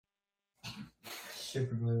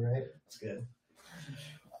Super glue, right? That's good.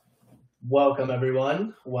 Welcome,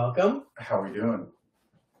 everyone. Welcome. How are we doing?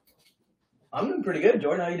 I'm doing pretty good.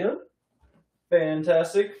 Jordan, how you doing?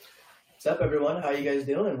 Fantastic. What's up, everyone? How you guys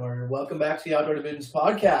doing? Welcome back to the Outdoor Divisions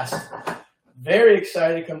podcast. Very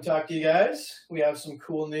excited to come talk to you guys. We have some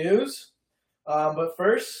cool news. But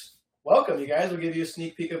first, welcome, you guys. We'll give you a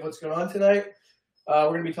sneak peek of what's going on tonight. We're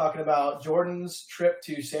going to be talking about Jordan's trip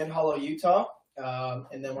to Sand Hollow, Utah.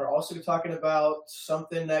 And then we're also talking about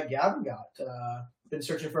something that Gavin got. Been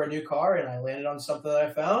searching for a new car, and I landed on something that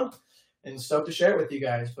I found, and stoked to share it with you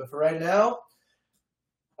guys. But for right now,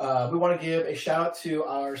 we want to give a shout out to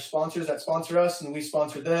our sponsors that sponsor us, and we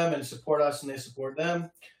sponsor them and support us, and they support them.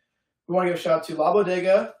 We want to give a shout out to La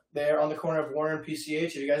Bodega. They're on the corner of Warner and PCH.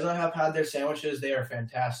 If you guys don't have had their sandwiches, they are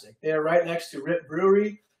fantastic. They are right next to Rip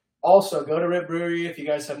Brewery. Also, go to Rip Brewery if you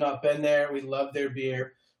guys have not been there. We love their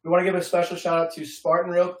beer. We want to give a special shout out to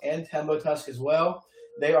Spartan Rope and Tembo Tusk as well.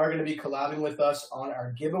 They are going to be collabing with us on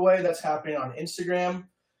our giveaway that's happening on Instagram.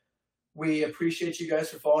 We appreciate you guys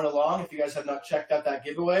for following along. If you guys have not checked out that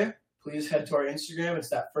giveaway, please head to our Instagram. It's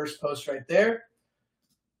that first post right there.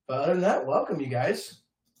 But other than that, welcome, you guys.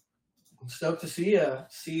 I'm stoked to see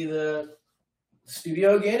the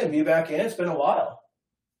studio again and be back in. It's been a while.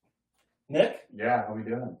 Nick? Yeah, how we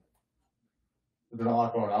doing? There's been a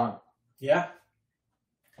lot going on. Yeah.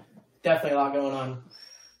 Definitely a lot going on.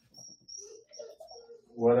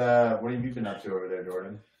 What have you been up to over there,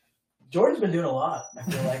 Jordan? Jordan's been doing a lot.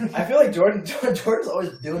 I feel like Jordan's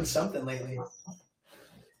always doing something lately.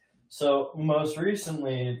 So most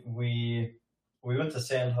recently, we went to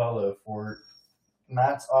Sand Hollow for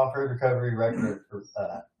Matt's off-road recovery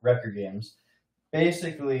record games.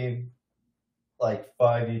 Basically, like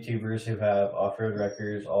 5 YouTubers who have off-road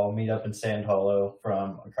records all meet up in Sand Hollow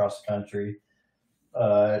from across the country,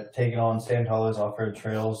 taking on Sand Hollow's off-road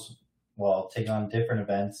trails while taking on different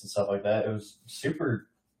events and stuff like that. It was super,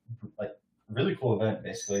 really cool event,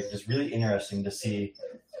 basically. Just really interesting to see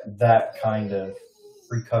that kind of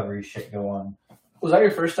recovery shit go on. Was that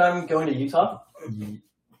your first time going to Utah?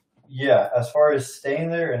 Yeah, as far as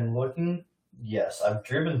staying there and looking, yes. I've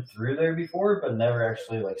driven through there before, but never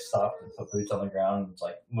actually stopped and put boots on the ground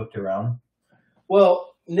and looked around.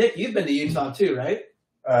 Well, Nick, you've been to Utah too, right?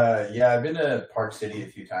 Yeah, I've been to Park City a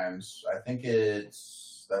few times. I think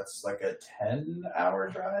that's like a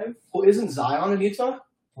 10-hour drive. Well, isn't Zion in Utah?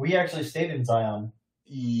 We actually stayed in Zion.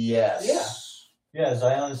 Yes. Yeah,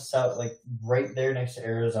 Zion is right there next to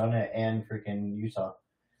Arizona and freaking Utah.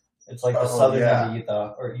 It's like the southern end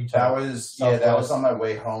of Utah. That was on my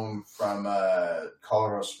way home from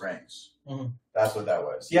Colorado Springs. Mm-hmm. That's what that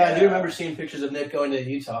was. Yeah, I do remember seeing pictures of Nick going to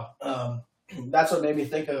Utah. That's what made me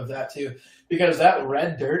think of that too, because that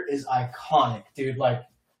red dirt is iconic, dude.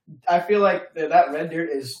 I feel like that red dirt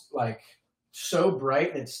is so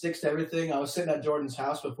bright and it sticks to everything. I was sitting at Jordan's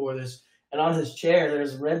house before this, and on his chair,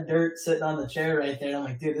 there's red dirt sitting on the chair right there. And I'm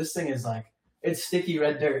like, dude, this thing is it's sticky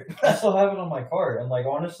red dirt. I still have it on my car. And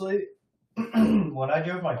honestly, when I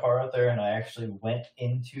drove my car out there and I actually went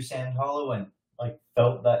into Sand Hollow and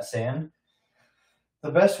felt that sand,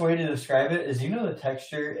 the best way to describe it is, the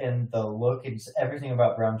texture and the look, it's everything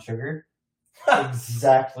about brown sugar.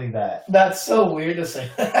 Exactly that. That's so weird to say.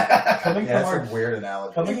 That's a weird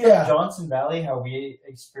analogy. Coming from Johnson Valley, how we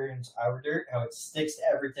experience our dirt, how it sticks to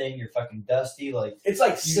everything, you're fucking dusty, it's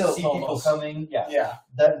like you silk see almost. people coming, Yeah.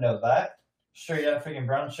 That straight out freaking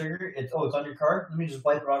brown sugar. It's on your car. Let me just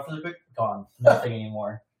wipe it off really quick. Gone. Nothing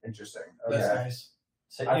anymore. Interesting. Okay. That's nice.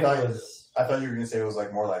 So I thought you were gonna say it was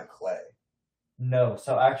more like clay. No,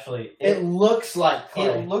 so actually it looks like clay.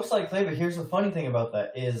 It looks like clay, but here's the funny thing about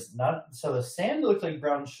that is the sand looks like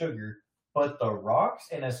brown sugar, but the rocks,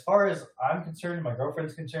 and as far as I'm concerned, my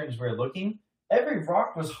girlfriend's concerned, as we're looking, every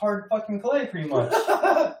rock was hard fucking clay pretty much.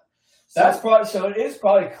 So it is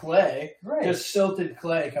probably clay, right? Just silted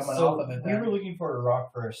clay coming off of it. We were looking for a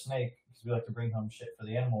rock for a snake because we like to bring home shit for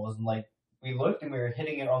the animals, and we looked and we were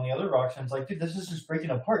hitting it on the other rocks, and it's dude, this is just breaking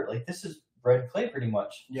apart. This is red clay pretty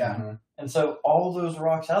much. Yeah. Mm-hmm. And so all those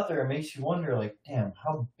rocks out there, it makes you wonder, damn,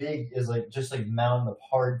 how big is just a mound of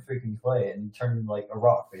hard freaking clay and turn a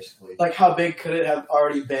rock basically? How big could it have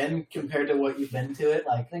already been compared to what you've been to it?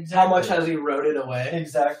 Exactly. How much has eroded away?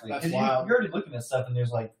 Exactly. That's Because wild. you're already looking at stuff and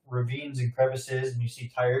there's ravines and crevices and you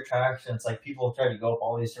see tire tracks and it's people try to go up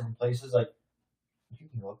all these different places. You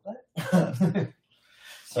can go up that?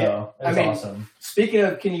 So it's awesome. Speaking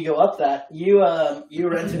of, can you go up that? You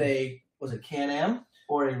rented was it Can-Am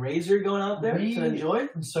or a Razor going out there to enjoy?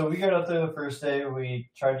 So we got out there the first day. We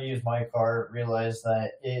tried to use my car, realized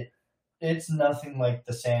that it's nothing like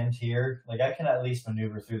the sand here. I can at least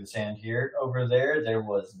maneuver through the sand here. Over there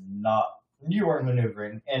was not you weren't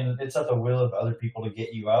maneuvering, and it's at the will of other people to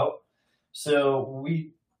get you out. So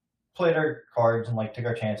we played our cards and like took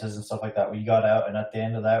our chances and stuff like that. We got out, and at the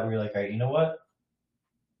end of that, we were like, all right, you know what?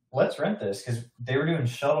 Let's rent this, because they were doing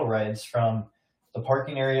shuttle rides from the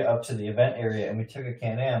parking area up to the event area, and we took a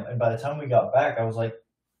Can-Am. And by the time we got back, I was like,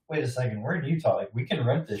 wait a second, we're in Utah. Like, we can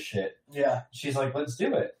rent this shit. Yeah. She's like, let's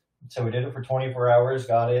do it. So we did it for 24 hours,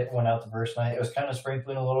 got it, went out the first night. It was kind of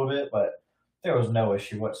sprinkling a little bit, but there was no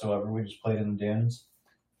issue whatsoever. We just played in the dunes.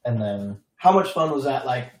 And then... How much fun was that?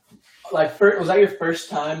 Was that your first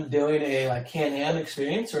time doing a like Can-Am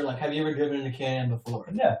experience, or like have you ever driven in a Can-Am before?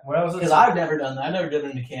 Yeah, when I was Because I've never done that. I've never driven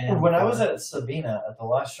in a Can-Am. When I was at Sabina at the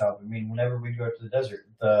last shop, I mean, whenever we'd go to the desert,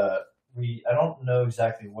 I don't know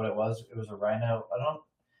exactly what it was. It was a Rhino.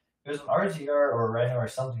 It was an RZR or a Rhino or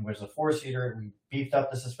something, which was a 4-seater. We beefed up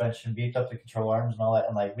the suspension, beefed up the control arms and all that,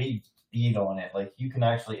 and like we beat on it. Like you can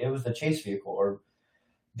actually, it was the chase vehicle, or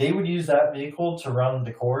they would use that vehicle to run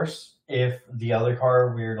the course if the other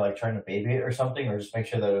car we were like trying to baby it or something, or just make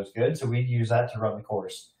sure that it was good. So we'd use that to run the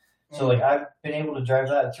course. So like I've been able to drive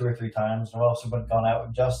that 2 or 3 times. I've also gone out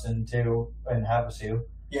with Justin too and Havasu.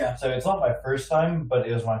 Yeah. So it's not my first time, but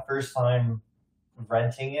it was my first time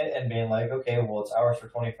renting it and being like, okay, well it's ours for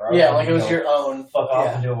 24 hours. Yeah, like it was your own. Fuck off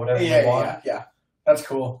Yeah. and do whatever Yeah, you want. yeah. That's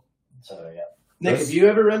cool. So yeah. Nick, have you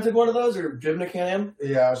ever rented one of those or driven a Can-Am?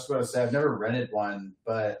 Yeah, I was just about to say I've never rented one,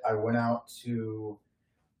 but I went out to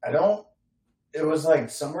it was like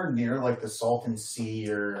somewhere near like the Salton Sea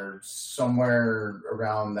or somewhere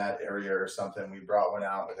around that area or something. We brought one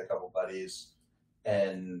out with a couple buddies,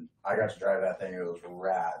 and I got to drive that thing. It was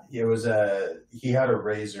rad. He had a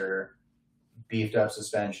Razor beefed up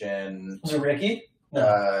suspension. Was it Ricky?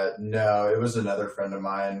 No, it was another friend of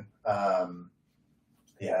mine.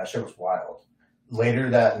 Yeah, that shit was wild. Later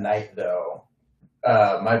that night, though,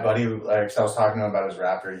 my buddy, like, so I was talking to him about his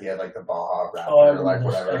Raptor. He had like the Baja Raptor, like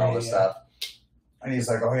whatever, and all this stuff. And he's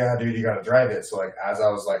like, "Oh yeah, dude, you got to drive it." So like, as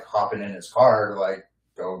I was like hopping in his car to like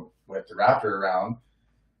go with the Raptor around,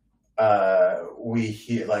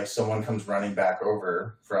 someone comes running back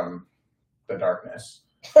over from the darkness,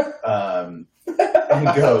 and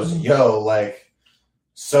goes, "Yo, like,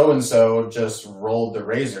 so and so just rolled the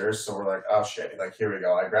Razor." So we're like, "Oh shit!" Like, here we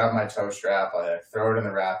go. I grab my tow strap, I like, throw it in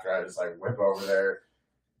the Raptor. I just like whip over there.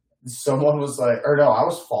 Someone was like, or no, I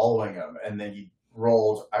was following him, and then he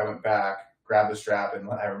rolled. I went back, grabbed the strap, and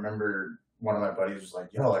I remember one of my buddies was like,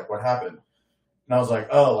 "Yo, like, what happened?" And I was like,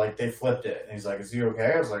 "Oh, like they flipped it." And he's like, "Is he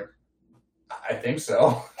okay?" I was like, "I think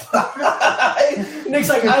so." Nick's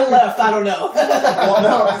like, "I left. I don't know." Well,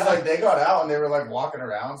 no, because like they got out and they were like walking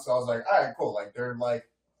around, so I was like, "All right, cool." Like they're like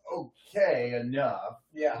okay enough,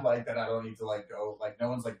 Yeah. like that I don't need to like go. Like no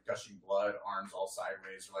one's like gushing blood, arms all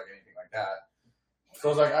sideways or like anything like that. So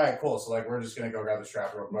I was like, "All right, cool." So like we're just gonna go grab the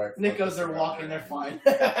strap real quick. Nick goes, "They're walking. They're fine."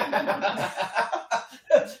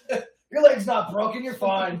 Your leg's not broken. You're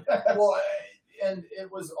fine. Well, and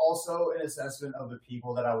it was also an assessment of the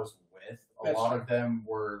people that I was with. A lot of them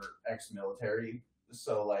were ex-military,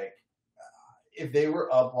 so like if they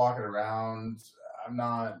were up walking around, I'm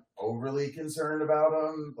not overly concerned about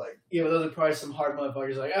them. Like, yeah, but those are probably some hard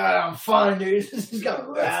motherfuckers. Like, I'm fine, dude. Just got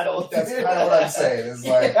rattled. That's kind of what I'm saying. Is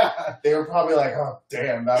like they were probably like, "Oh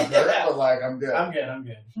damn, that hurt," but like I'm good. I'm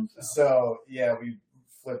good. So yeah, we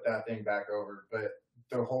flipped that thing back over, but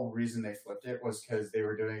the whole reason they flipped it was because they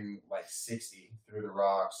were doing like 60 through the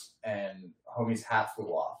rocks, and homie's hat flew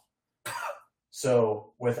off.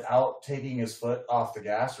 So without taking his foot off the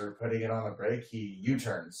gas or putting it on the brake, he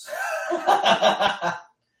U-turns.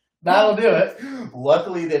 That'll do it.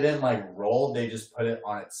 Luckily, they didn't like roll. They just put it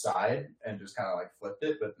on its side and just kind of like flipped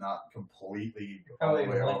it, but not completely all the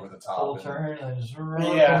way like over the top. Full turn and just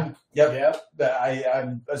Yeah. Yep.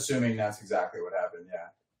 I'm assuming that's exactly what happened. Yeah.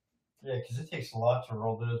 Yeah, because it takes a lot to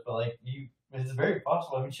roll those, but like it's very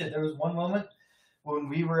possible. I mean, shit, there was one moment when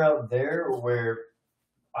we were out there where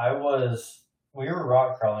we were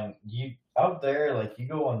rock crawling. You out there, like you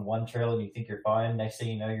go on one trail and you think you're fine. Next thing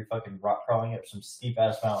you know, you're fucking rock crawling up some steep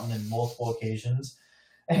ass mountain in multiple occasions,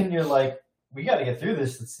 and you're like, "We got to get through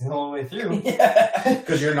this. It's the only way through." Yeah.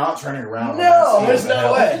 Because you're not turning around. No, there's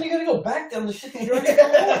no way. And you got to go back down the shit that you're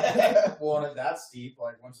already Well, and if that's steep,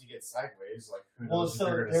 like once you get sideways, like who Well, knows so if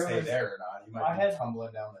you're going there to stay was- there or not. You might I be had-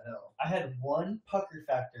 tumbling down the hill. I had one pucker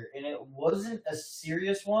factor, and it wasn't a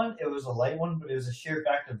serious one. It was a light one, but it was a sheer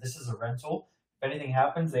fact of this is a rental. If anything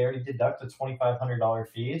happens, they already deduct a $2,500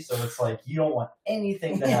 fee. So it's like you don't want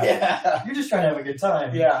anything to happen. Yeah. You're just trying to have a good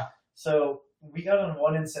time. Yeah. So we got on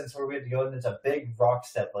one instance where we had to go, and it's a big rock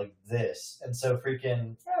step like this. And so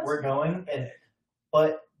we're going,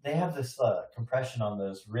 but they have this compression on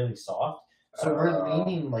those really soft. So we're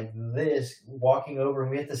leaning like this, walking over,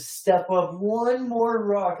 and we have to step up one more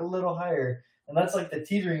rock a little higher. And that's like the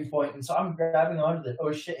teetering point. And so I'm grabbing onto the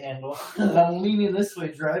oh shit handle, and I'm leaning this way,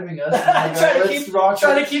 driving us. And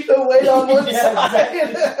trying to keep the weight on one Yeah, side.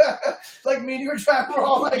 exactly. Like me and your track, we're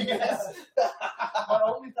all like Yeah. this. My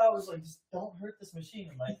only thought was like, just don't hurt this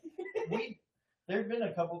machine. Like there've been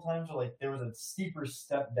a couple times where like there was a steeper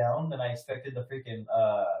step down than I expected the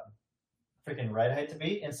freaking ride height to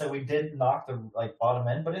be, and so we did knock the like bottom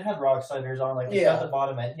end, but it had rock sliders on, like it's got the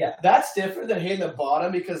bottom end. Yeah, That's different than hitting the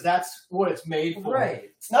bottom because that's what it's made for. right.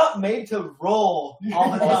 It's not made to roll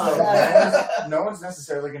all the Also, time. no one's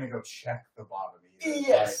necessarily going to go check the bottom either.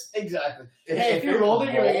 Yes, exactly. Like, Hey, if you rolled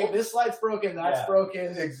it, you're roll- like, this light's broken, that's Yeah.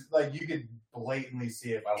 broken. like you could blatantly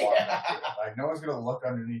see if I walk up to it. Like no one's going to look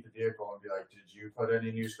underneath the vehicle and be like, "Did you put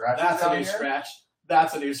any new scratches That's a down new here?" scratch.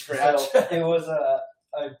 That's a new scratch. So it was a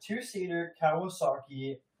two-seater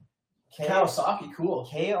Kawasaki Kawasaki, cool.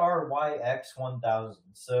 KRYX 1000.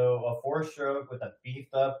 So a four-stroke with a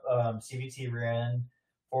beefed-up CVT rear end,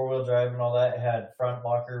 four-wheel drive, and all that. It had front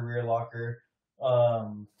locker, rear locker.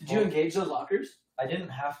 Did you engage those lockers? I didn't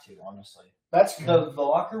have to, honestly. That's good. The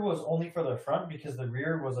locker was only for the front because the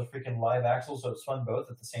rear was a freaking live axle, so it spun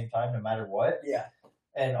both at the same time, no matter what. Yeah.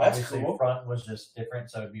 And That's obviously, cool. front was just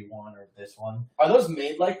different, so it'd be one or this one. Are those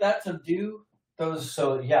made like that to do?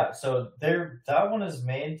 So yeah, so that one is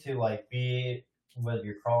made to like be whether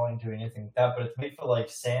you're crawling to anything like that, but it's made for like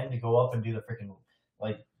sand to go up and do the freaking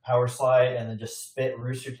like power slide and then just spit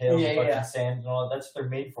rooster tails and fucking sand and all that. That's what they're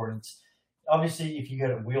made for. And it's obviously if you get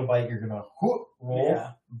a wheel bite, you're gonna roll.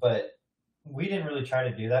 Yeah. But we didn't really try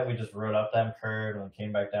to do that. We just rode up that curve and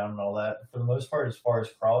came back down and all that. For the most part, as far as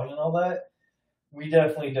crawling and all that, we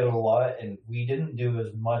definitely did a lot, and we didn't do as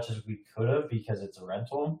much as we could have because it's a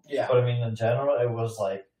rental. Yeah. But I mean, in general, it was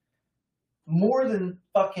like more than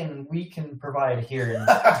fucking we can provide here in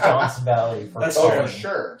Johnson Valley. That's Oh, true. for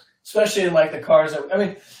sure. Especially in like the cars that, I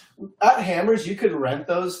mean, at Hammers, you could rent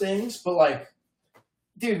those things, but like,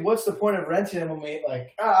 dude, what's the point of renting them when we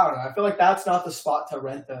like? I don't know. I feel like that's not the spot to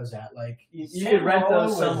rent those at. Like, you could rent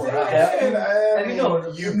those somewhere else. I mean, no,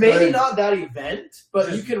 you Maybe could- not that event, but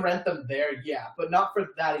Just- you can rent them there, yeah. But not for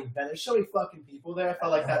that event. There's so many fucking people there. I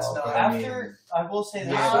felt like that's Oh, not. but I mean, After I will say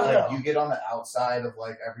this, Yeah, I don't like know. you get on the outside of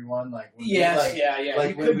like everyone. Like when we, Yes, like, yeah.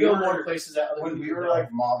 like, you when could we go were- more places that other when we people were don't.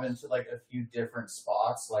 like mobbing to like a few different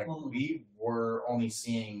spots, like Mhm. we were only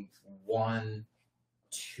seeing 1,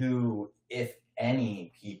 2, if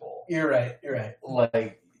any people. You're right.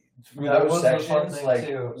 Like through That those was the fun sections, thing, like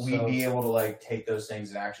too, we'd so- be able to like take those things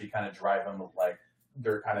and actually kind of drive them like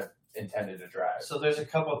they're kind of intended to drive. So there's a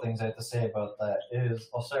couple of things I have to say about that.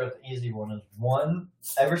 I'll start with the easy one. Is one,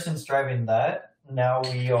 ever since driving that, now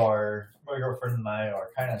my girlfriend and I are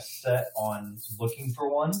kind of set on looking for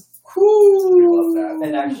one We love that.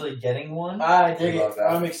 and actually getting one. I dig Love it.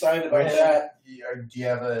 that. I'm excited about Which, that. do you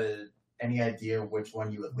have any idea which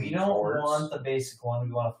one you would We lean don't towards? want the basic one.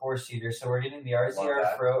 We want a 4-seater. So we're getting the RZR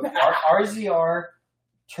that. Pro, RZR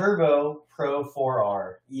Turbo Pro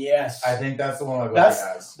 4R. Yes. I think that's the one my buddy That's-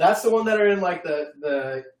 has. That's the one that are in like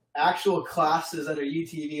the actual classes that are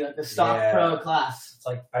UTV, like the stock Yeah. pro class. It's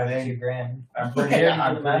like I think- $2,000. I'm pretty, Yeah,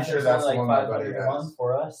 I'm pretty sure that's the one my buddy $500 a month has.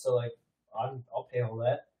 for us. So like, I'll pay all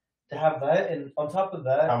that to have that, and on top of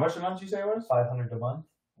that, How much a month did you say it was? $500 a month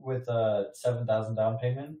with a $7,000 down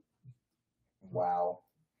payment. Wow.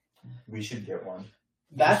 We should get one.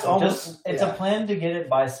 That's almost. It's a plan to get it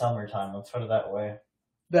by summertime. Let's put it that way.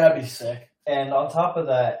 That'd be sick. And on top of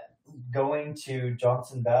that, going to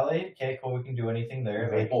Johnson Valley. Okay, cool. We can do anything there.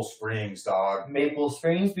 Like Maple Springs, dog. Maple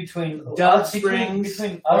Springs between Dove between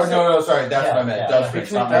Springs. Oh us. no, sorry, that's Yeah, what I meant. yeah. Dove Springs,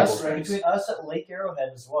 Between not Maple us, Springs. Between us at Lake Arrowhead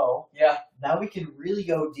as well. Yeah. Now we can really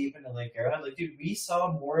go deep into Lake Arrowhead. Like, dude, we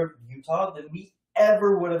saw more of Utah than we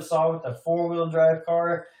ever would have saw with the 4-wheel drive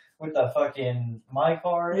car, with the fucking my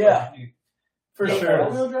car. Yeah. Like, dude, For Yeah, sure.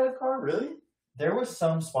 Four-wheel drive car, really? there was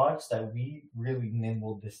some spots that we really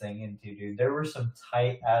nimbled this thing into, dude. There were some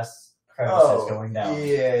tight ass crevices going down.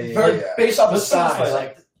 Very- Based off the Let's put it this way, size.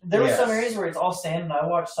 like there were some Yes. areas where it's all sand, and I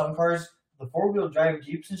watched some cars, the 4-wheel drive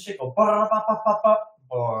Jeeps and shit, go ba ba ba ba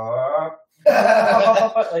ba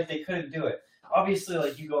ba ba, like they couldn't do it. Obviously,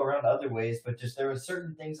 like you go around other ways, but just there were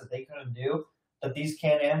certain things that they couldn't do that these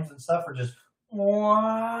Can-Ams and stuff are just.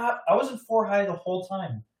 What? I was in 4 high the whole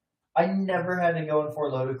time. I never had to go in 4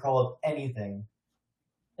 low to crawl up anything.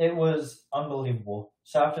 It was unbelievable.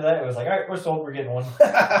 So after that, it was like, all right, we're sold. We're getting one.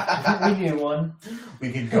 We need one.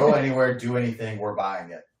 We can go anywhere, do anything. We're buying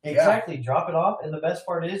it. Exactly. Drop it off. And the best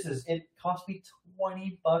part is it cost me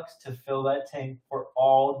 $20 to fill that tank for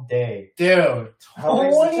all day. Dude. How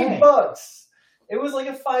big's the $20. tank? It was like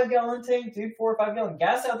a 5-gallon tank, dude. 4 or 5 gallon.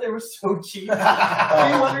 Gas out there was so cheap.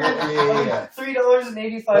 Yeah.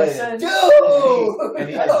 $3.85. Dude!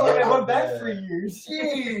 Any I idea went what back the- 3 years.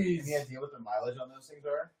 Jeez. Any idea what the mileage on those things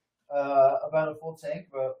are? About a full tank,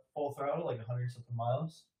 but full throttle, like 100-something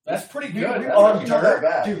miles. That's pretty We- good. we- That's on pretty not good. that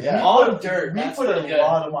bad. Dude, Yeah. On dirt. We That's put pretty a good.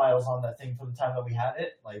 lot of miles on that thing for the time that we had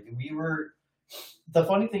it. Like, we were. The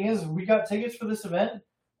funny thing is, we got tickets for this event.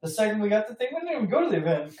 The second we got the thing, we didn't even go to the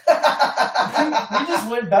event. We just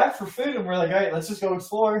went back for food, and we're like, all right, let's just go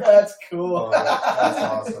explore. That's cool. Oh, that's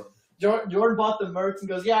awesome. Jordan bought the merch and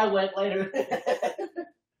goes, yeah, I went later.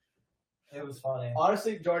 It was funny.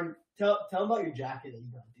 Honestly, Jordan, tell them about your jacket that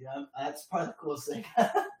you got, dude. That's probably the coolest thing.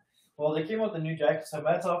 Well, they came out with the new jacket. So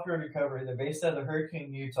Matt's Off-Road Recovery. They're based out of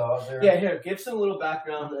Hurricane, Utah. They're, Yeah, here, give some little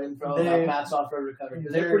background info They- about Matt's Off-Road Recovery.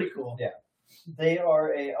 They're pretty cool. Yeah. They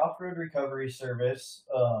are a off-road recovery service.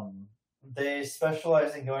 They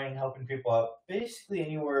specialize in going and helping people out, basically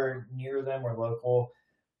anywhere near them or local,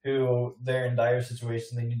 who they're in dire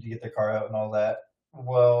situation. They need to get their car out and all that.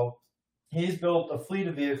 Well, he's built a fleet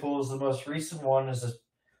of vehicles. The most recent one is the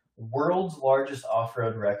world's largest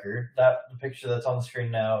off-road record. The picture that's on the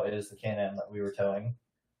screen now is the Can-Am that we were towing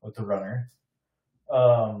with the runner.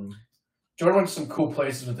 Jordan went to some cool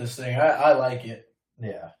places with this thing. I like it.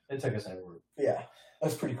 Yeah, it took us everywhere. Yeah,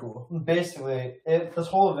 that's pretty cool. Basically, this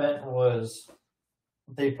whole event was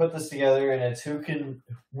they put this together, and it's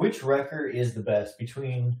which wrecker is the best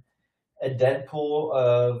between a Deadpool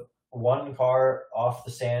of one car off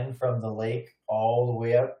the sand from the lake all the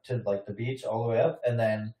way up to like the beach, all the way up, and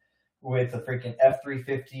then with a freaking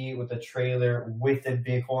F-350 with a trailer with a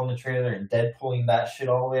vehicle on the trailer and Deadpooling that shit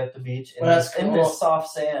all the way up the beach, and That's in cool. this soft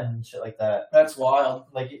sand and shit like that. That's wild.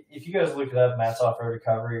 Like, if you guys look it up, Matt's Off-Road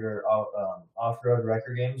Recovery or Off-Road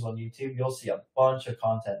Record Games on YouTube, you'll see a bunch of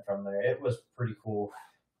content from there. It was pretty cool.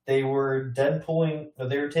 They were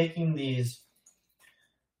they were taking these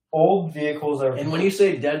old vehicles that were... And when you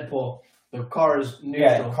say Deadpool, the car is neutral.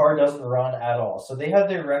 Yeah, the car doesn't run at all. So they had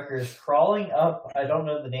their wreckers crawling up, I don't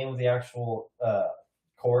know the name of the actual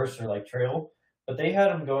course or like trail, but they had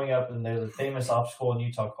them going up, and there's a famous obstacle in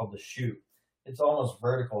Utah called the Chute. It's almost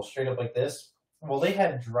vertical, straight up like this. Well, they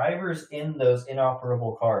had drivers in those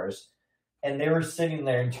inoperable cars, and they were sitting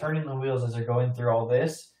there and turning the wheels as they're going through all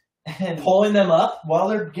this, and Pulling them up? while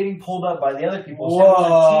they're getting pulled up by the other people.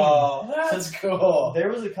 Whoa, So that's cool. there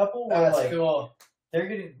was a couple where That's like cool. they're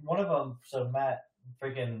getting one of them. So Matt,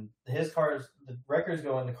 freaking his cars, the wrecker's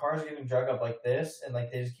going, the car's getting drug up like this, and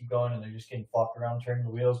like they just keep going, and they're just getting flopped around, turning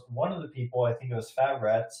the wheels. One of the people, I think it was Fab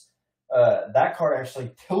Rats, that car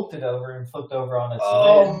actually tilted over and flipped over on its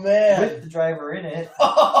Oh, lid man. with the driver in it,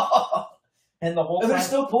 and the whole And time. they're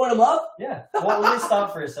still pulling them up? Yeah. Well, they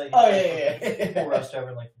stopped for a second. Oh, yeah. People rushed over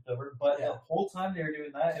and like flipped over, but Yeah. the whole time they were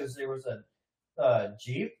doing that, there was a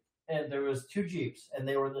Jeep. And there was 2 Jeeps, and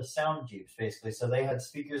they were the sound Jeeps, basically. So they had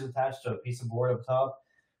speakers attached to a piece of board up top,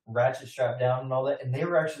 ratchet strapped down and all that, and they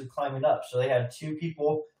were actually climbing up. So they had 2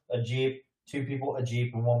 people, a Jeep, 2 people, a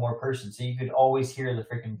Jeep, and 1 more person. So you could always hear the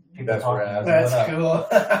freaking people That's talking. rad. as they That's went up.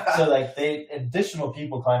 cool. So like additional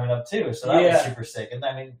people climbing up too. So that was Yeah. super sick. And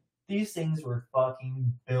I mean, these things were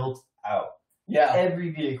fucking built out. Yeah.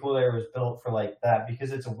 Every vehicle there was built for like that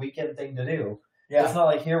because it's a weekend thing to do. Yeah. It's not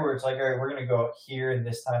like here where it's like, all right, we're going to go here and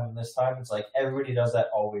this time and this time. It's like everybody does that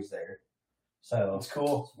always there. So That's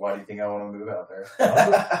cool. Why do you think I want to move out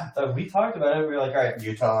there? so we talked about it. We were like, all right,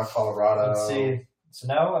 Utah, Colorado. let's see. So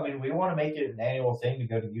now, I mean, we want to make it an annual thing to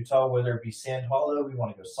go to Utah, whether it be Sand Hollow, we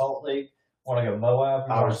want to go Salt Lake, want to go Moab,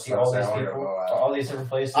 we I want was to see gonna all say, these I wanna go people, Moab. all these different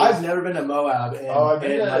places. I've never been to Moab. And, Oh, I've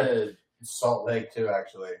been and, like, to Salt Lake too,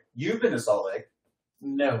 actually. You've been to Salt Lake.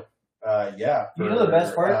 no. Yeah. You know the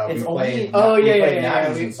best part? We It's played, only- Oh, we yeah, played yeah,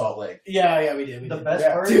 Natties we- in Salt Lake. Yeah, we did. the did. best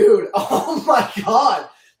Yeah. part, Dude, oh my God.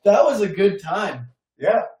 That was a good time.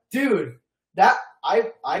 Yeah. Dude, that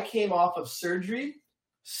I came off of surgery,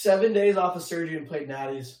 7 days off of surgery and played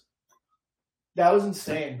Natties. That was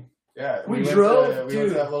insane. Yeah. We went drove, we went dude.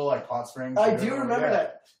 to that little like hot springs. I do remember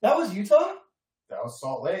that. That was Utah? That was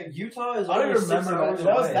Salt Lake. Utah is I don't only even 6 remember that. hours Dude,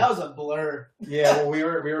 away. that was a blur. Yeah, well, we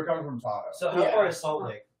were coming from Tahoe. So how Yeah. far is Salt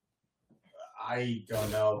Lake? I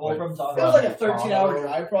don't know. Well, but from Tahoe. It was like a 13-hour Tahoe-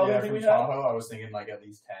 drive probably, Yeah, I think from we had. Tahoe, I was thinking like at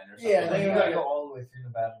least 10 or something. Yeah, I Then think you we gotta got- go all the way through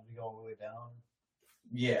Nevada to go all the way down.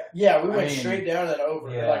 Yeah. Yeah, we I went mean, straight down and then over.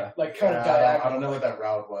 Yeah. Like kind of I don't know what that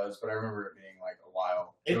route was, but I remember it being like a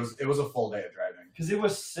while. It- It was a full day of driving. Because it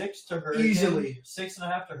was 6 to Hurricane. Easily.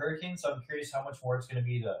 6.5 to Hurricane, so I'm curious how much more it's going to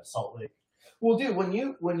be to Salt Lake. Well, dude, when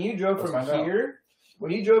you drove Let's from find out. here,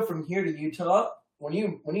 when you drove from here to Utah, when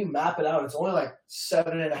you map it out, it's only like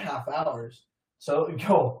 7.5 hours. So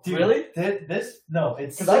go, dude. Really? This no,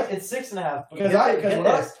 it's 'Cause it's 6.5. Because when I-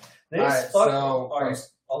 this All fuck. right, so all right,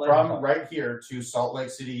 I'll let you from talk. right here to Salt Lake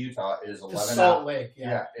City, Utah is to 11 Salt hours. Lake,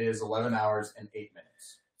 Yeah, it is 11 hours and 8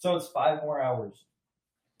 minutes. So it's 5 more hours.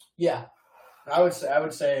 Yeah. I would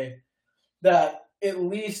say that at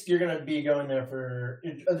least you're gonna be going there for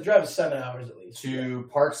the drive is 7 hours at least. To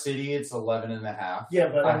Park City, it's 11 and a half. Yeah,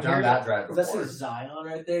 but I've done that drive before. That's in Zion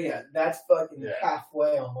right there. Yeah, that's fucking Yeah.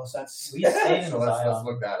 halfway almost. That's We stayed in So let's Zion.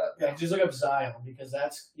 look that up. yeah. Just look up Zion because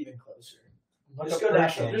that's even closer. Look Just up go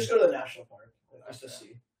national. Hurricane. Just go to the national park just to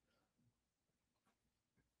see.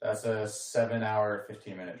 That's a 7-hour,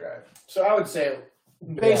 15-minute drive. So I would say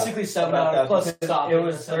basically 7 About hours that, plus because stopping. it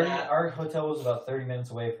was 30. That. Our hotel was about 30 minutes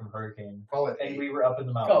away from Hurricane, Call it and 8. we were up in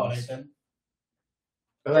the Oh, mountains. Nathan.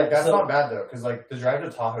 But like that's So- not bad though, because like the drive to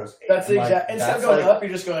Tahoe is 8. That's the and, like, exact. Instead of that's, going like, up,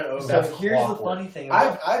 you're just going over. So That's here's the clockwork. funny thing.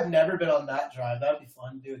 I've never been on that drive. That'd be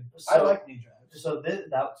fun, dude. I So- like new drives. So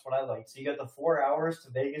that's what I like. So you got the 4 hours to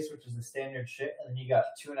Vegas, which is the standard shit, and then you got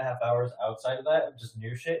 2.5 hours outside of that, just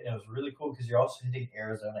new shit, and it was really cool because you're also hitting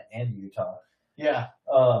Arizona and Utah. Yeah.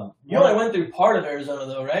 You You only went through part of Arizona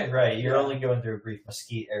though, right? right. You're Yeah. only going through a brief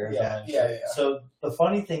Mesquite, Arizona. Yeah, and yeah, shit. yeah. So the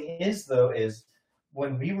funny thing is, though, is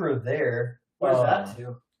when we were there. Where's that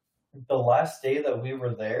to? The last day that we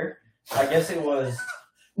were there, I guess it was.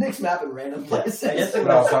 Nick's mapping random places. I guess it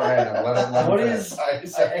No, was. it's not random. 11 What drives.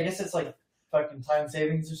 is? I guess it's like fucking time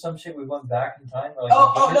savings or some shit. We went back in time. Or like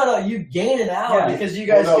Oh no, you gain an hour Yeah. because you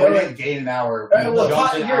Well, guys no, go we in. didn't gain an hour. We Well,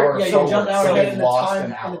 jumped an hour you forward, jumped an hour so ahead we in the lost time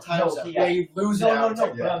an hour. in the time No, zone. yeah. You lose No, an no, hour. no.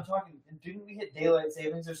 technically. But I'm talking. Didn't we hit daylight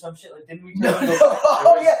savings or some shit? Like, didn't we? No, go- no.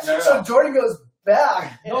 Oh yeah. No, no. So Jordan goes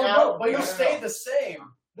back. No, an no, hour, but no, you no, stayed no. the same.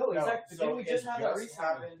 No, No, exactly. so Didn't we just it have that just recently?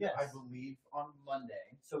 happened, Yes. I believe, on Monday.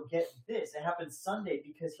 So get this. It happened Sunday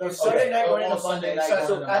because So here's Sunday the- night going into Sunday Monday. night So, going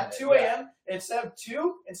so into at Monday, 2 a.m. instead of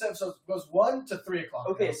 2, so it goes 1 to 3 o'clock.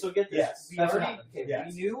 Okay, so get this. Yes, we that's what already happened. okay, Yes.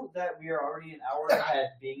 we knew that we are already an hour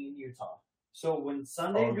ahead being in Utah. So when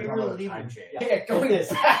Sunday Oh, we you're were talking about the leaving, time change. yeah, Yeah, going get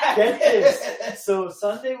this. back. Get this. So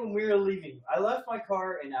Sunday when we were leaving, I left my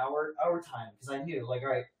car an hour time because I knew, like, all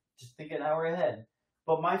right, just think an hour ahead.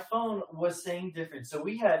 But my phone was saying different. So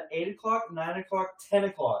we had 8 o'clock, 9 o'clock, 10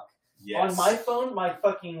 o'clock. Yes. On my phone, my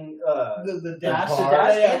fucking The dash. the bar.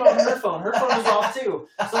 dash Yeah. and on her phone. Her phone was off too.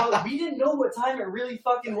 So we didn't know what time it really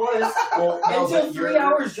fucking was Well, no, until but 3 you're-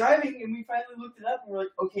 hours driving, and we finally looked it up and we're like,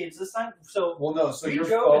 okay, it's this time. So, Well, no. So We your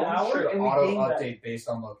drove an phone hour should and we auto came back. update based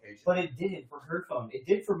on location. but it didn't for her phone. It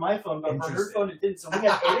did for my phone, but for her Interesting. phone it didn't. So we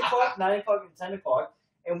had 8 o'clock, 9 o'clock, and 10 o'clock.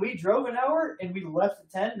 And we drove an hour and we left at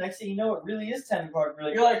 10. Next thing you know, it really is 10 o'clock. We're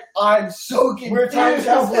like, You're like, I'm so confused. we're time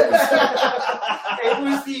travelers. It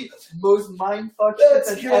was the most mindfuck shit That's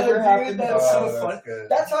that's good, ever dude. happened. That's so that's fun. good.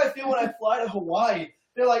 That's how I feel when I fly to Hawaii.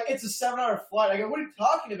 They're like, it's a 7-hour flight. I go, what are you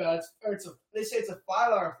talking about? They say it's a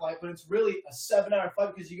 5-hour flight, but it's really a 7-hour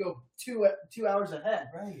flight because you go 2 hours ahead.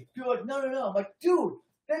 Right. People are like, no. I'm like, dude,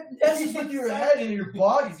 that messes with your head and your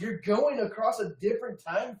bodies. You're going across a different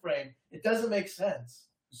time frame. It doesn't make sense.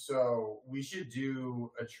 So we should do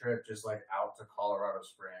a trip just like out to Colorado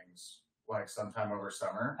Springs, like sometime over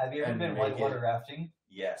summer. Have you ever and been make whitewater it- rafting?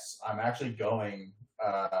 Yes, I'm actually going.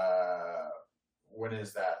 When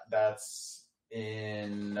is that? That's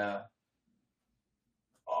in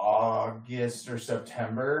August or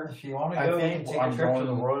September. If you want to I go, you think can take I'm a trip to the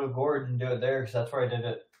going- Royal Gorge and do it there because that's where I did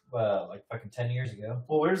it like fucking 10 years ago.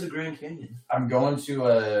 Well, where's the Grand Canyon? I'm going to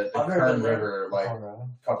the I've never Kern been there. River, like Colorado.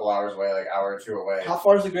 a couple hours away, like hour or two away. How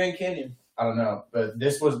far is the Grand Canyon? I don't know, but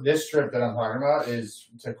this trip that I'm talking about is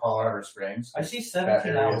to Colorado Springs. I see That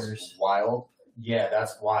 17 area is hours. wild. Yeah,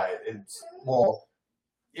 that's why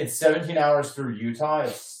it's 17 hours through Utah.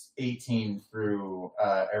 It's 18 through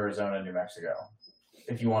Arizona, New Mexico.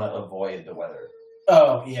 If you want to avoid the weather.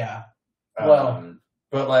 Oh, yeah. Well-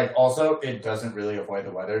 But like also, it doesn't really avoid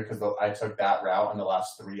the weather because I took that route and the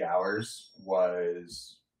last 3 hours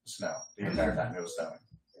was snow. The entire time it was snowing.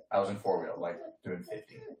 I was in 4-wheel, like doing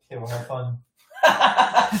 50. Okay, we'll have fun.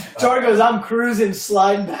 Jordan goes, I'm cruising,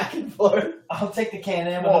 sliding back and forth. I'll take the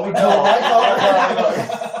Can-Am. Well, and no,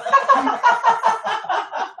 I'll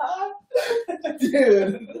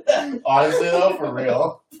Dude. Honestly though, for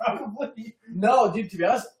real. probably. No, dude, to be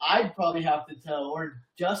honest, I'd probably have to tell, or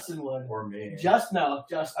Justin would. Or me. Justin.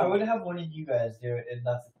 I would have one of you guys do it, and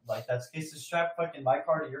that's the case. Just strap fucking my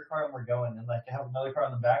car to your car, and we're going, and like have another car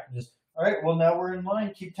in the back, and just all right. Well, now we're in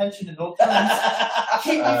line. Keep tension at all times.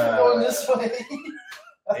 Keep me from going this way.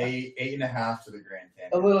 8.5 to the Grand A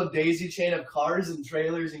Canyon. little daisy chain of cars and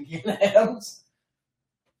trailers and Can-Ams.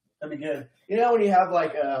 That'd be good. You know when you have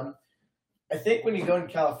like, I think when you go in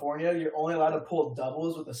California, you're only allowed to pull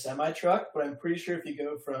doubles with a semi truck. But I'm pretty sure if you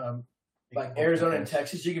go from like Arizona and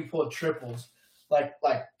Texas, you can pull triples, like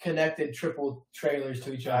connected triple trailers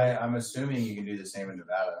to each other. I'm assuming you can do the same in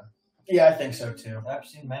Nevada. Yeah, I think so too. I've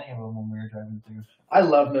seen many of them when we were driving through. I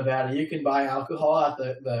love Nevada. You can buy alcohol at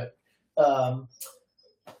the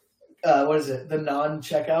what is it? The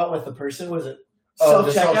non-checkout with the person. Was it Oh, self-checkout?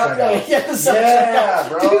 the self-checkout. Yeah, the self-checkout.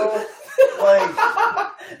 bro. Like,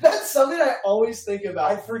 that's something I always think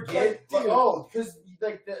about. I forget. Dude. Because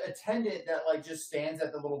like the attendant that like just stands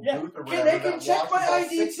at the little Yeah, booth or can whatever. they can that check my watches all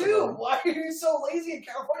ID 6 of too? them. Why are you so lazy in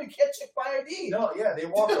California? You can't check my ID. No, yeah, they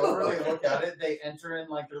walk Dude. over, they look at it, they enter in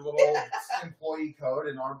like their little employee code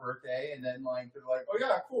and our birthday, and then like they're like, "Oh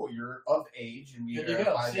yeah, cool, you're of age, and we There you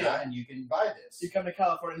verify go, see that, ya. and you can buy this." You come to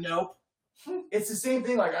California? Nope. It's the same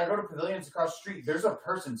thing. Like I go to Pavilions across the street. There's a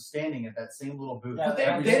person standing at that same little booth. But they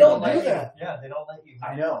every don't single do day. that. Yeah, they don't let you.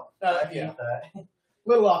 I know. I hate Yeah. that.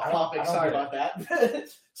 Little off I don't- topic. I don't Sorry get about that.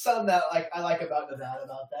 Something that I like about Nevada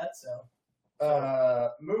about that. So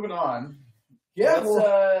Moving on. yeah, Let's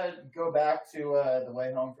well, go back to the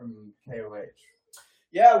way home from KOH.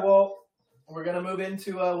 yeah. Well, we're gonna move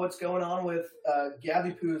into what's going on with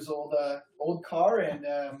Gabby Poo's old car and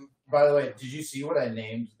By the way, did you see what I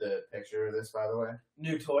named the picture of this? By the way,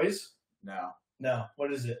 new toys. no. No,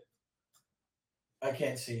 what is it? I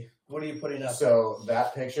can't see. What are you putting up? So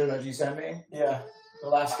that picture that you sent me, Yeah, the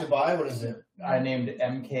last goodbye. What is it? I named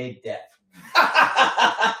MK Death.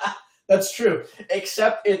 That's true.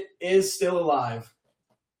 Except it is still alive.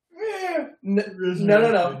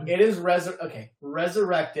 No. It is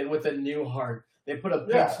resurrected with a new heart. They put a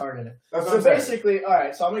pig's Yeah. heart in it. That's So basically, all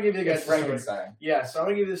right. So I'm gonna give you guys it's the story. Frankenstein. Yeah. So I'm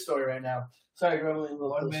gonna give you the story right now. Sorry, Gremlin.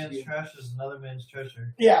 One man's trash is another man's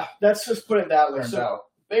treasure. Yeah. Let's just put it that way. Turns So out.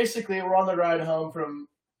 basically, we're on the ride home from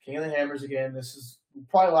King of the Hammers again. This is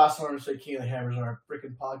probably the last time I'm gonna say King of the Hammers on our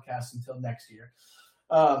freaking podcast until next year.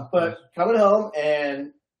 But coming home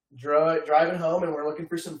and driving home, and we're looking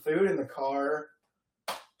for some food in the car.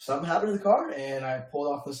 Something happened to the car, and I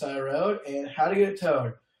pulled off the side of the road and had to get it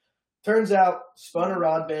towed. Turns out, spun a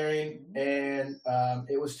rod bearing, and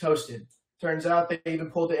it was toasted. Turns out they even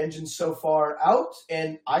pulled the engine so far out,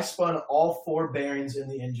 and I spun all 4 bearings in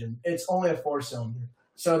the engine. It's only a 4-cylinder.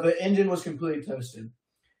 So the engine was completely toasted.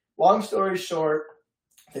 Long story short,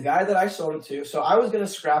 the guy that I sold it to, so I was going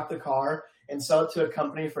to scrap the car and sell it to a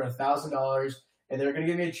company for $1,000, and they were going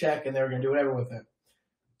to give me a check, and they were going to do whatever with it.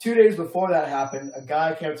 2 days before that happened, a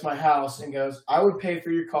guy came up to my house and goes, "I would pay for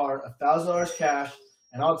your car $1,000 cash,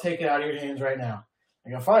 and I'll take it out of your hands right now." I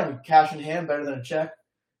go, "Fine, cash in hand, better than a check."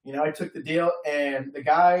 You know, I took the deal, and the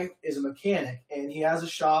guy is a mechanic, and he has a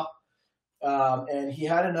shop, and he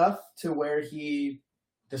had enough to where he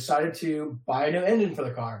decided to buy a new engine for the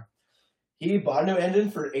car. He bought a new engine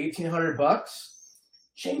for $1,800,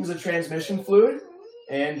 changed the transmission fluid,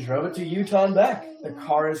 and drove it to Utah and back. The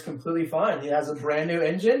car is completely fine. He has a brand new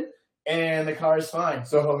engine, and the car is fine.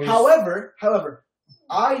 So However,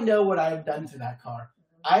 I know what I've done to that car.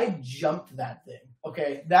 I jumped that thing.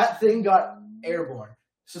 Okay, that thing got airborne.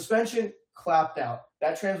 Suspension clapped out.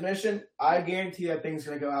 That transmission, I guarantee that thing's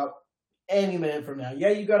going to go out any minute from now. Yeah,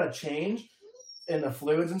 you got to change in the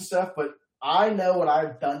fluids and stuff, but I know what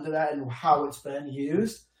I've done to that and how it's been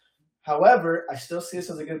used. However, I still see this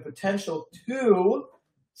as a good potential to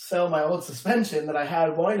sell my old suspension that I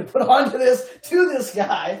had wanting to put onto this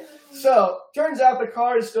guy. So turns out the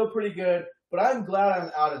car is still pretty good, but I'm glad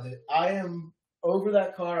I'm out of it. I am over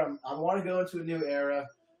that car. I want to go into a new era.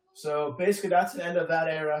 So basically that's the end of that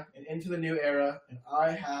era and into the new era. And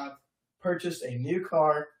I have purchased a new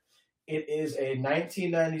car. It is a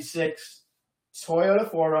 1996 Toyota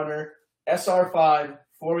 4Runner SR5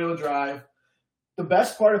 4-wheel drive. The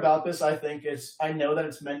best part about this, I think, is I know that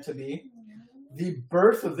it's meant to be. The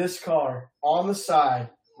birth of this car on the side,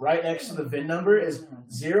 right next to the VIN number, is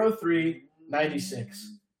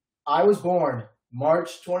 0396. I was born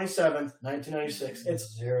March 27th, 1996.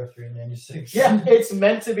 It's 0396. yeah, it's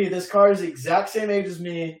meant to be. This car is the exact same age as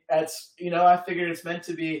me. That's, I figured it's meant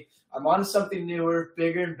to be. I'm on to something newer,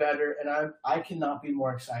 bigger and better, and I cannot be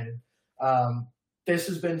more excited. This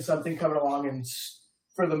has been something coming along, and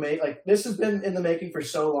this has been in the making for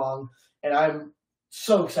so long, and I'm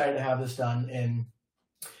so excited to have this done and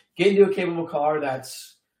get into a capable car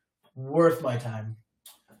that's worth my time.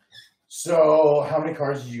 So, how many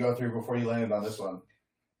cars did you go through before you landed on this one?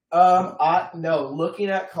 Looking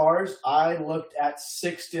at cars, I looked at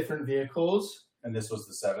 6 different vehicles. And this was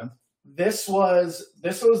the 7th? This was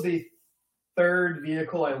the 3rd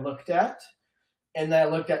vehicle I looked at, and then I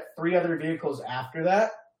looked at 3 other vehicles after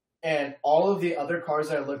that, and all of the other cars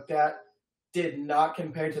that I looked at did not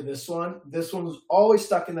compare to this one. This one was always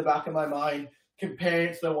stuck in the back of my mind comparing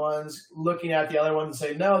it to the ones, looking at the other ones and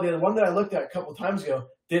say, no, the other one that I looked at a couple times ago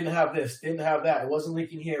didn't have this, didn't have that. It wasn't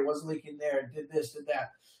leaking here, it wasn't leaking there, it did this, did that.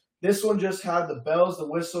 This one just had the bells, the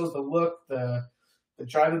whistles, the look, the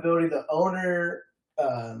drivability, the owner,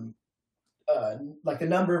 like the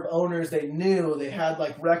number of owners they knew, they had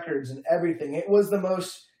like records and everything. It was the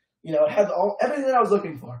most, you know, it had everything that I was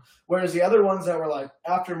looking for. Whereas the other ones that were like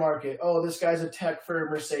aftermarket, oh, this guy's a tech for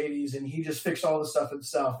Mercedes and he just fixed all the stuff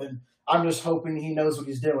himself and I'm just hoping he knows what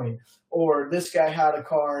he's doing. Or this guy had a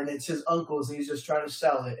car and it's his uncle's and he's just trying to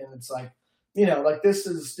sell it. And it's like, you know, like this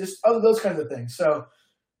is just those kinds of things. So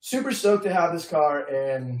super stoked to have this car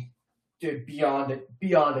and dude,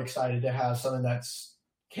 beyond excited to have something that's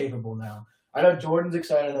capable now. I know Jordan's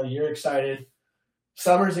excited. I know you're excited.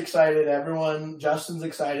 Summer's excited. Everyone, Justin's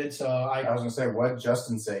excited. So I was gonna say, what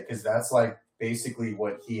Justin say? Because that's like basically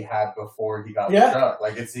what he had before he got Yeah. the truck.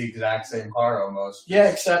 Like it's the exact same car almost. yeah,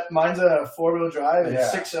 except mine's a 4-wheel drive and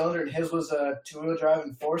Yeah. 6-cylinder, and his was a 2-wheel drive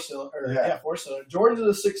and 4-cylinder. Yeah. 4-cylinder. Jordan's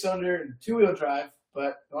is a 6-cylinder and 2-wheel drive,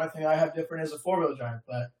 but the only thing I have different is a 4-wheel drive.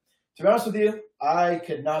 But to be honest with you, I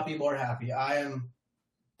could not be more happy. I am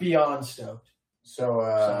beyond stoked. So,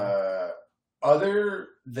 other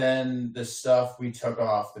than the stuff we took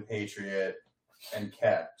off the Patriot and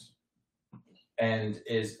kept, and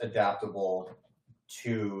is adaptable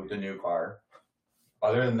to the new car,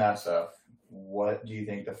 other than that stuff, what do you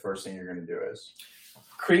think the first thing you're going to do is?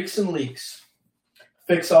 Creaks and leaks.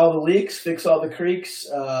 Fix all the leaks, fix all the creaks.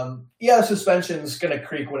 Yeah, suspension's going to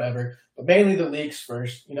creak, whatever, but mainly the leaks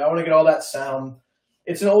first. You know, I want to get all that sound.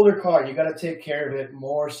 It's an older car. You got to take care of it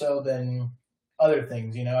more so than other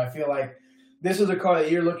things. You know, I feel like this is a car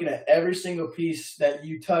that you're looking at every single piece that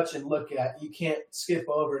you touch and look at. You can't skip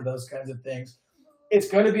over those kinds of things. It's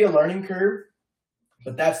going to be a learning curve,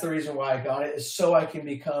 but that's the reason why I got it, is so I can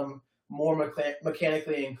become more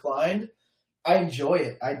mechanically inclined. I enjoy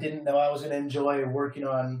it. I didn't know I was going to enjoy working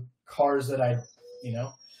on cars that I, you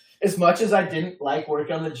know, as much as I didn't like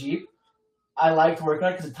working on the Jeep, I liked working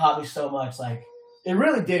on it because it taught me so much. Like, it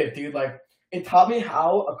really did, dude. Like, it taught me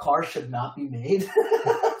how a car should not be made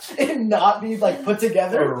and not be like put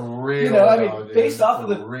together. For real, You know, I mean, though, dude. based off of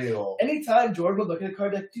For the real. anytime Jordan would look at a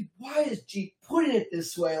car, like, dude, why is Jeep putting it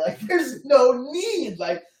this way? Like, there's no need.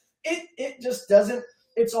 Like, it just doesn't.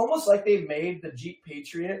 It's almost like they made the Jeep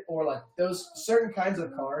Patriot or like those certain kinds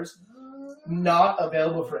of cars not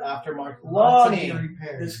available for aftermarket. Lonnie,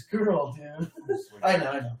 this girl, dude. I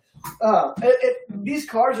know. These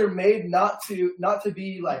cars are made not to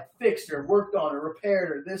be like fixed or worked on or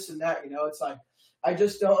repaired or this and that. You know, it's like I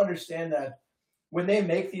just don't understand that when they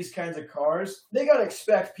make these kinds of cars, they gotta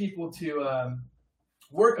expect people to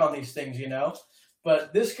work on these things. You know,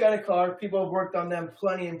 but this kind of car, people have worked on them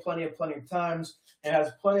plenty of times. It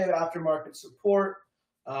has plenty of aftermarket support,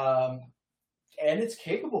 and it's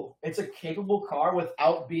capable. It's a capable car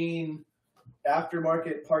without being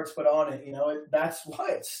aftermarket parts put on it. You know, that's why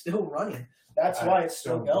it's still running. That's why it's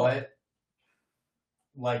still going. What,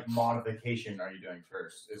 like, modification are you doing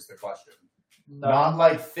first is the question. No. Not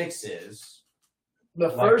like fixes.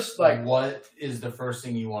 The first, like, what is the first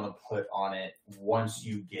thing you want to put on it once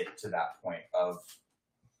you get to that point of?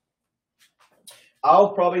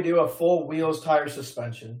 I'll probably do a full wheels, tire,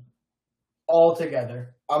 suspension all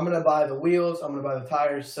together. I'm going to buy the wheels, I'm going to buy the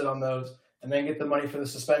tires, sit on those, and then get the money for the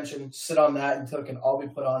suspension, sit on that until it can all be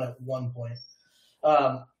put on at one point.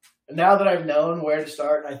 Now that I've known where to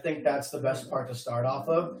start, I think that's the best part to start off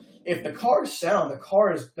of. If the car is sound, the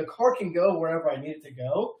car can go wherever I need it to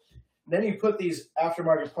go. Then you put these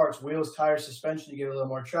aftermarket parts, wheels, tires, suspension, you get a little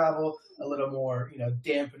more travel, a little more, you know,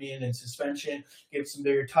 dampening and suspension, get some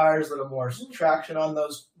bigger tires, a little more traction on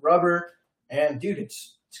those rubber, and dude,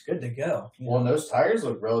 it's good to go. Well, and those tires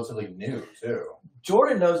look relatively new too.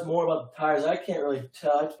 Jordan knows more about the tires. I can't really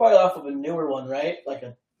tell. It's probably off of a newer one, right? Like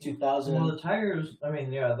a 2000. Well, the tires, I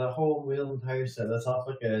mean, yeah, the whole wheel and tire set, that's off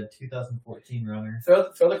like a 2014 runner.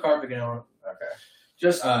 Throw the carpet on. Okay.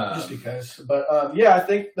 Just because. But yeah, I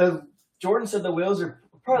think Jordan said the wheels are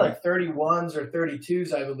probably like 31s or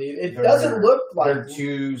 32s, I believe. It doesn't look like they're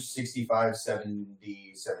 265,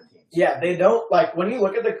 70, 17s. Yeah, they don't, like, when you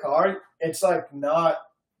look at the car, it's like not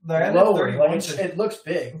They're lower. Like, 31s it looks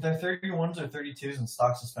big. They're 31s or 32s in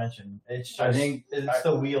stock suspension. It's just, I think it's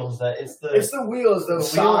the wheels that it's the wheels, the the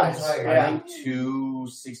size. wheel and tire. Yeah. I think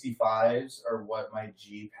 265s are what my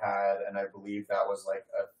Jeep had, and I believe that was like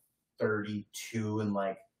a 32 and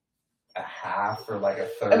like a half or like a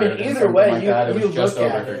third. I mean, and either something way, like you- that. It you was just look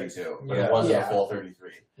over at it. 32, but Yeah. it wasn't Yeah. a full 33.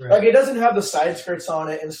 Right. Like, it doesn't have the side skirts on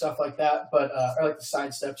it and stuff like that, but or like the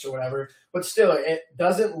side steps or whatever. But still, it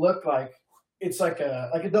doesn't look like it's like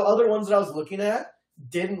the other ones that I was looking at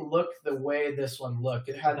didn't look the way this one looked.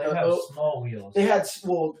 It had They have small wheels. They had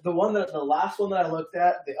the last one that I looked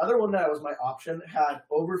at, the other one that was my option had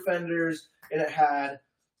over fenders and it had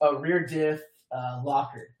a rear diff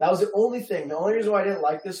locker. That was the only thing. The only reason why I didn't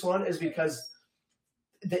like this one is because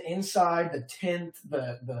the inside, the tint,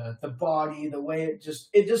 the body, the way it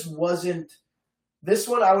just wasn't. This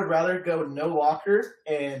one I would rather go no locker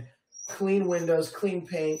and clean windows, clean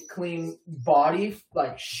paint, clean body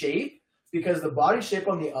like shape, because the body shape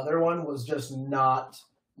on the other one was just not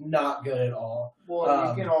good at all. Well,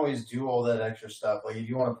 you can always do all that extra stuff. Like if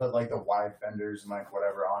you want to put like the wide fenders and like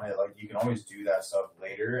whatever on it, like you can always do that stuff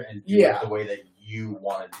later and do it the way that you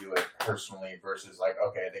want to do it personally versus like,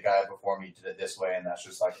 okay, the guy before me did it this way and that's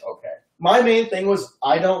just like, okay. My main thing was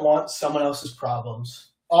I don't want someone else's problems.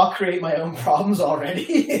 I'll create my own problems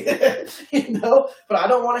already, but I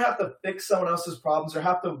don't want to have to fix someone else's problems or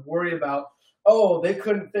have to worry about, oh, they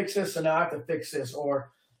couldn't fix this, so now I have to fix this.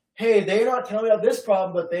 Or, hey, they're not telling me about this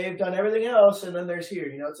problem, but they've done everything else, and then there's here.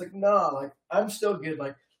 It's like, no, like, I'm still good.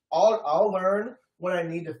 Like, I'll learn when I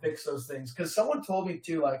need to fix those things. Because someone told me,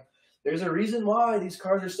 too, like, there's a reason why these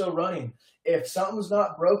cars are still running. If something's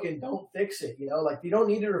not broken, don't fix it. Like, you don't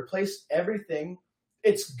need to replace everything.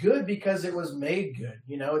 It's good because it was made good.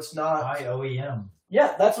 It's not By OEM.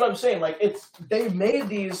 Yeah, that's what I'm saying. Like they've made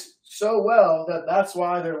these so well that's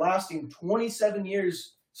why they're lasting 27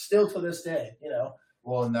 years still to this day.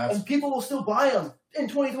 Well, and people will still buy them in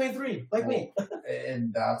 2023, like me.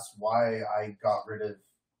 And that's why I got rid of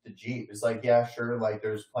the Jeep. It's like, yeah, sure, like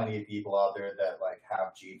there's plenty of people out there that like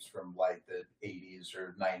have Jeeps from like the 80s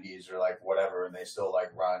or 90s or like whatever, and they still like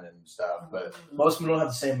run and stuff. But most of them don't have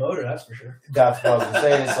the same motor, that's for sure. That's what I was gonna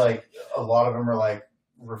say. It's like a lot of them are like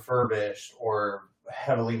refurbished or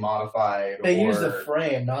heavily modified. They use the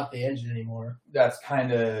frame, not the engine anymore. That's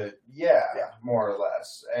kind of more or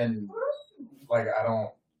less. And like I don't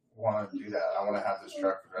want to do that. I want to have this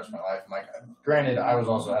truck for the rest of my life. And like, granted, I was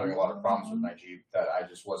also having a lot of problems with my Jeep that I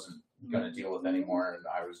just wasn't going to deal with anymore, and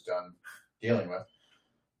I was done dealing with.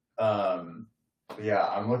 But yeah,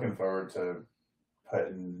 I'm looking forward to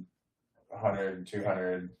putting 100,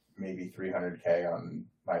 200, maybe 300K on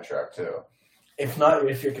my truck too. If not,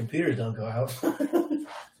 if your computers don't go out. I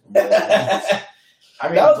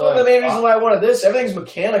mean, that was one of the main reasons why I wanted this. Everything's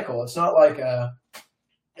mechanical. It's not like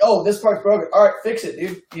oh, this part's broken. All right, fix it,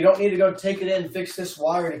 dude. You don't need to go take it in, fix this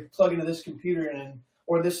wire to plug into this computer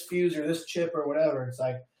or this fuse or this chip or whatever. It's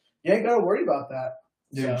like, you ain't got to worry about that.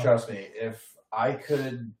 Dude, trust me. If I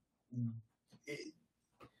could,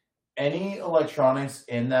 any electronics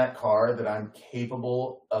in that car that I'm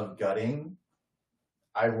capable of gutting,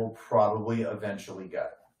 I will probably eventually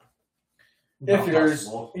gut. If yours,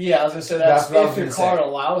 I was gonna say that's if your car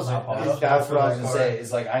allows it. That's what I was gonna say.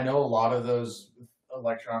 Is like I know a lot of those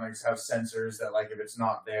electronics have sensors that like if it's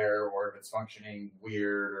not there or if it's functioning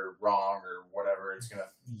weird or wrong or whatever, it's gonna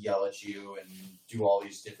yell at you and do all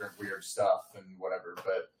these different weird stuff and whatever.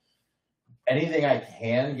 But anything I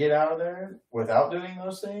can get out of there without doing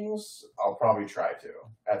those things, I'll probably try to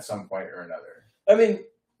at some point or another. I mean,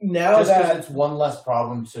 now just that it's one less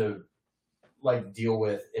problem to like deal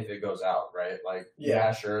with if it goes out, right? Like,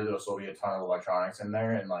 yeah, sure, there'll still be a ton of electronics in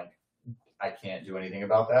there, and like I can't do anything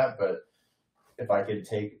about that. But if I could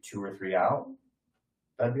take 2 or 3 out,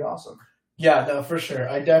 that'd be awesome. Yeah, no, for sure.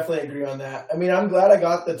 I definitely agree on that. I mean, I'm glad I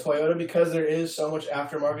got the Toyota because there is so much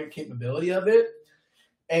aftermarket capability of it,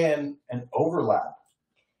 and overlap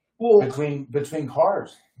between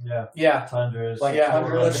cars. Yeah. Tundras. Like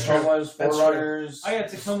Tundras, Tacomas, 4Runners. I got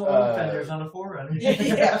Tacoma oil fenders on a 4Runner.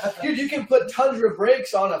 Yeah. Dude, you can put Tundra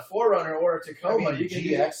brakes on a 4Runner or a Tacoma. I mean, you can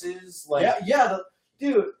GXs. Like,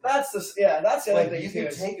 dude, that's the other like thing. You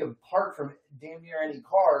can take a part from damn near any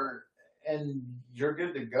car and you're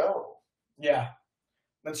good to go. Yeah,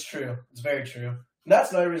 that's true. It's very true. And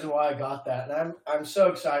that's another reason why I got that. And I'm so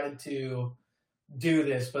excited to do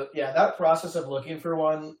this. But yeah, that process of looking for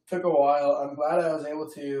one took a while. I'm glad I was able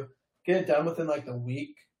to get it done within like the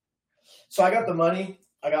week. So I got the money.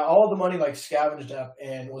 I got all the money like scavenged up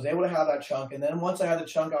and was able to have that chunk. And then once I had the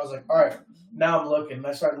chunk, I was like, all right, now I'm looking. And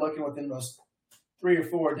I started looking within those 3 or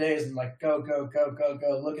 4 days and like, go. Look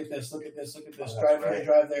at this. Drive here,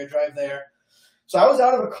 drive there, drive there. So I was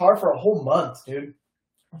out of a car for a whole month, dude.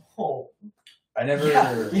 Oh. I never.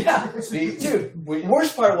 Yeah. Dude,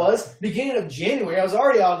 worst part was, beginning of January, I was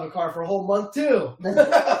already out of a car for a whole month, too.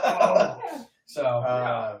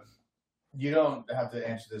 So, you don't have to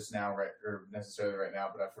answer this now, right, or necessarily right now,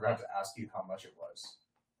 but I forgot to ask you how much it was.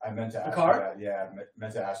 I meant to ask you that. Yeah, I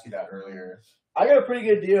meant to ask you that earlier. I got a pretty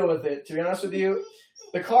good deal with it, to be honest with you.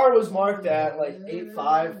 The car was marked at like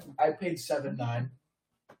 8.5. I paid 7.9.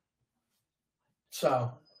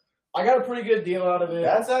 So I got a pretty good deal out of it.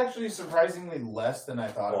 That's actually surprisingly less than I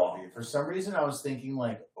thought it would be. For some reason, I was thinking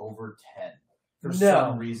like over 10. For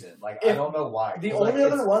some reason, like I don't know why. The only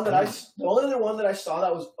other one that I saw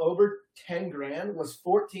that was over 10 grand was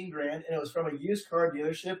 14 grand, and it was from a used car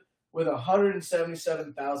dealership with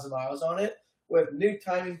 177,000 miles on it, with new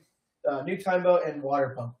time belt and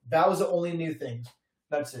water pump. That was the only new thing.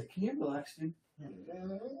 That's it. Can you relax, dude?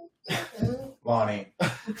 Lonnie.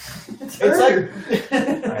 It's like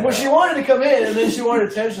well, she wanted to come in, and then she wanted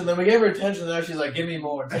attention. Then we gave her attention, and now she's like, "Give me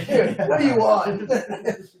more." Dude, what do you want?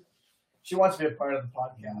 She wants to be a part of the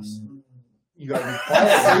podcast. You got to be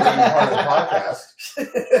quiet so you can be part of the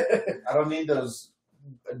podcast. I don't need those.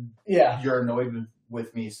 You're annoyed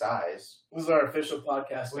with me size. This is our official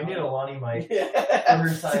podcast. We need a Lonnie mic.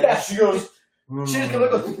 Yeah. She goes. She just gonna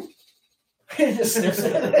look. And just sniffs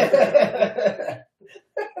it.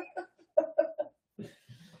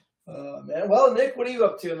 Man. Well, Nick, what are you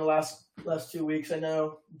up to in the last 2 weeks? I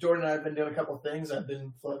know Jordan and I have been doing a couple things. I've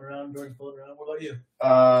been floating around. Jordan's floating around. What about you?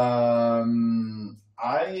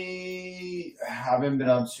 I haven't been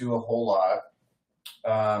up to a whole lot,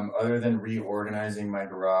 other than reorganizing my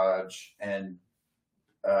garage and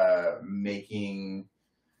making.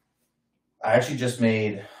 I actually just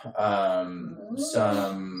made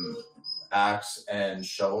some axe and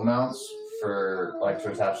shovel mounts for like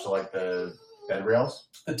to attach to like the bed rails.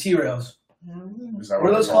 The T rails. Is that What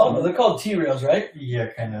are those called? They're called T rails, right? Yeah,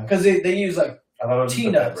 kind of. Because they use like I thought it was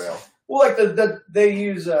T-nuts. the bed rail. well, like they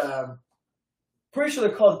use. Pretty sure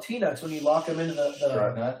they're called T-nuts when you lock them into the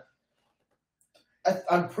Strut nut.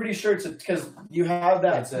 I'm pretty sure it's because you have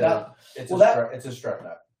that. It's a strut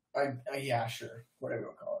nut. Yeah, sure, whatever you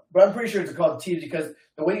want to call it. But I'm pretty sure it's called T because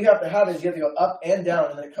the way you have to have it is you have to go up and down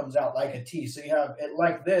and then it comes out like a T. So you have it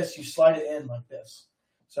like this, you slide it in like this.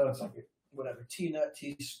 So it's like whatever T-nut,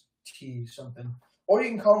 T something, or you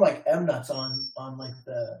can call them like M-nuts on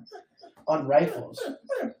rifles.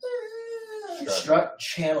 Strut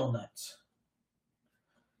channel nuts.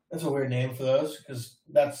 That's a weird name for those because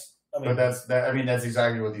that's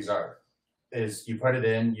exactly what these are. Is you put it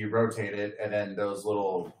in, you rotate it, and then those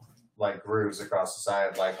little like grooves across the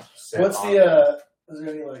side sit what's on the is there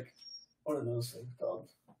any what are those things called?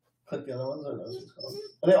 Click the other ones. What are those things called?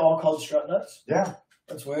 Are they all called strut nuts? Yeah.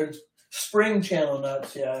 That's weird. Spring channel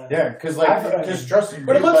nuts, yeah. Yeah, because just trust me.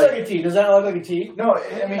 But it looks like a T. Does that look like a T? No,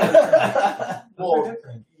 I mean Well,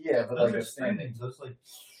 different. Yeah, but Those like are a standing. standings. Those like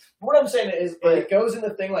What I'm saying is it goes in the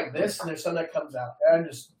thing like this and there's some that comes out. And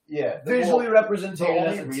just visually represented The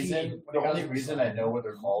as only a T. reason I know what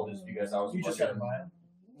they're called is because I was You just gotta buy it.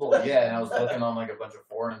 Well, yeah, and I was looking on a bunch of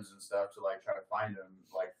forums and stuff to try to find them,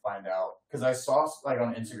 find out because I saw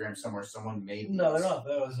on Instagram somewhere someone made these. No, they're not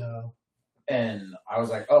those. And I was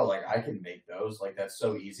like, oh, I can make those. That's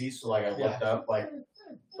so easy. So I looked up a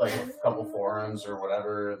couple forums or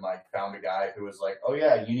whatever, and found a guy who was like, oh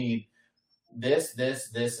yeah, you need this,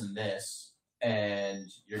 and this,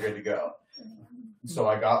 and you're good to go. So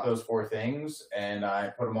I got those 4 things and I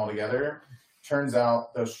put them all together. Turns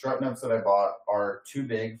out those strut nuts that I bought are too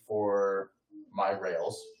big for my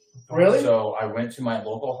rails. Really? So I went to my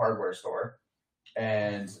local hardware store,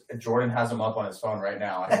 and Jordan has them up on his phone right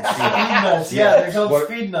now. I can see them. speed nuts. Yeah, they're called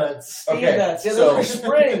speed nuts. Okay, nuts. Yeah, so those are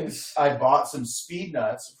springs. I bought some speed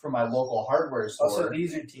nuts from my local hardware store. So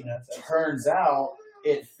these are T-nuts. Turns out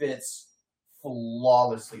it fits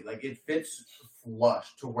flawlessly. It fits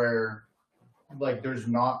flush to where there's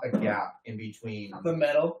not a gap in between the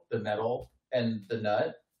metal and the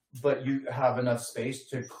nut, but you have enough space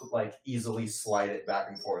to easily slide it back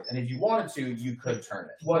and forth. And if you wanted to, you could turn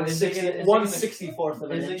it. 1/64th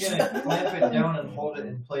of an inch. Is it gonna clamp it down and hold it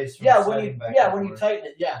in place? From Yeah, sliding back and when you forth? tighten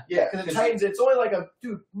it, yeah, Yeah, because it tightens. It's only minuscope.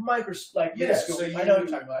 So I know what you're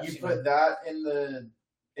talking about. You put that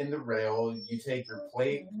in the rail. You take your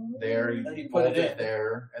plate there, And you you put put it it in.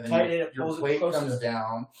 there, and Tighten then it, it your pulls it plate closer. comes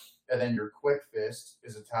down, and then your quick fist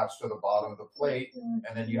is attached to the bottom of the plate,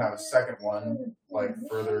 and then you have a second one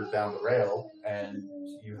further down the rail, and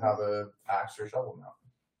you have a axe or shovel mount.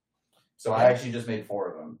 So I actually just made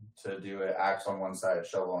 4 of them to do an axe on one side,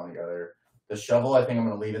 shovel on the other. The shovel I think I'm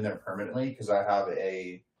going to leave in there permanently because I have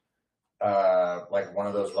a one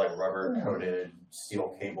of those rubber coated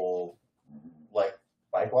steel cable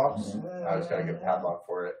bike locks. I just got to get a padlock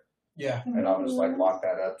for it. Yeah. And I'll just lock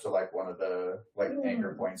that up to one of the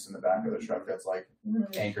anchor points in the back of the truck that's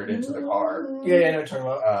anchored into the car. Yeah, I know what you're talking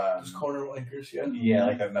about. Just Corner anchors, yeah. Yeah,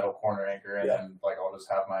 a metal corner anchor, and then I'll just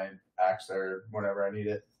have my axe there whenever I need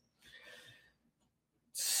it.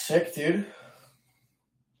 Sick, dude.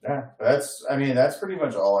 Yeah, that's pretty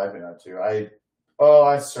much all I've been up to. I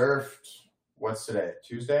surfed. What's today?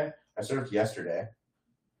 Tuesday. I surfed yesterday.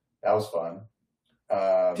 That was fun.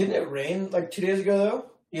 Didn't it rain like 2 days ago though?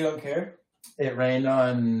 You don't care? It rained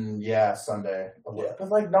on Sunday, Yeah. but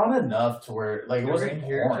like not enough to where like it wasn't rained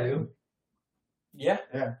here pouring. too. Yeah.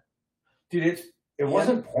 Yeah. Dude, It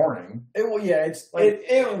wasn't pouring.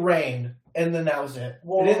 It rained and then that was it.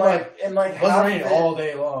 Well, it didn't and like it wasn't half raining of it, all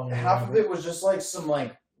day long. half of it was just like some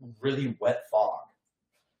like really wet fog.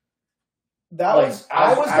 That Like, was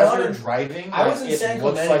I was as down you're in driving. I like, was in it San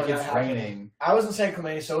looks Clemente like when it's that happened. raining. I was in San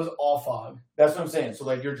Clemente, so it was all fog. That's what I'm saying. So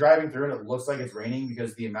like you're driving through and it looks like it's raining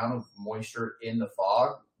because the amount of moisture in the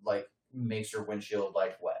fog like makes your windshield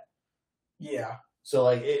like wet. Yeah. So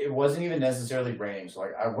like it wasn't even necessarily raining. So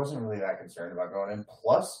like I wasn't really that concerned about going in.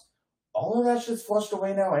 Plus, all of that shit's flushed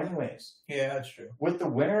away now anyways. Yeah, that's true. With the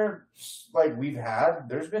winter like we've had,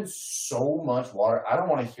 there's been so much water. I don't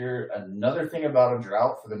want to hear another thing about a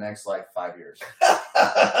drought for the next like 5 years.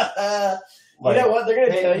 Like, you know what? They're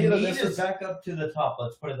gonna Hey, tell you that Mead this is is back up to the top.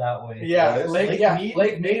 Let's put it that way. yeah, That is-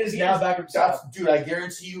 Lake Mead is now back up to That's, top. dude, I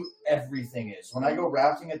guarantee you everything is. When I go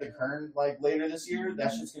rafting at the Kern like later this year,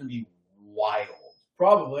 that shit's gonna be wild.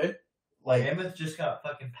 Probably. Like Mammoth just got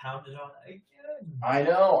fucking pounded on again. I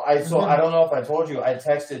know. I don't know if I told you. I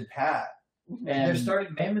texted Pat, and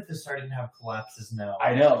Mammoth is starting to have collapses now.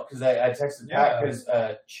 I know because I texted Pat Yeah.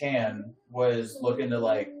 because Chan was looking to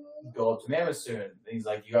like go up to Mammoth soon. And he's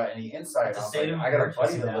like, "You got any insight?" It's a I was state like, of "I got a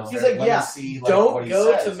buddy emergency that now. lives He's there. like, Let me yeah, see, like, what Don't he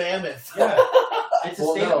go says." to Mammoth. Yeah. It's a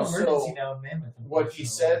Well, state no, of emergency so now in Mammoth. What he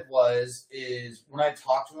said is when I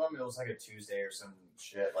talked to him, it was like a Tuesday or some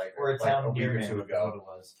shit, like or a like town a week near or Mammoth two is ago. what it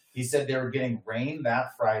was. He said they were getting rain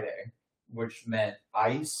that Friday, which meant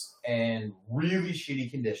ice and really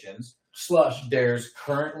shitty conditions. Slush. There's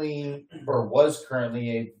currently, or was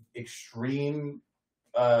currently, a extremely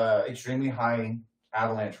high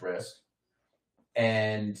avalanche risk,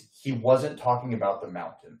 and he wasn't talking about the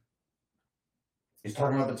mountain. He's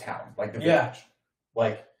talking about the town, like the village,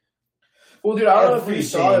 like. Well, dude, I don't know if you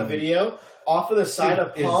saw the Everything- video off of the side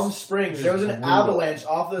of Dude, Palm it's Springs. just There was an brutal. avalanche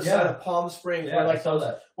off the side Yeah. of Palm Springs, Yeah, where I like saw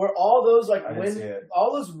that. where all those like I didn't see it.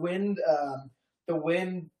 all those wind, the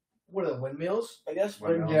wind. What are the windmills? I guess.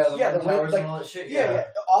 Windmills. Yeah, the Yeah, wind the wind, towers like- and all that shit. Yeah,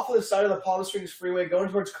 off of the side of the Palm Springs Freeway going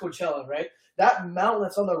towards Coachella, right? That mountain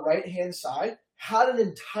that's on the right hand side had an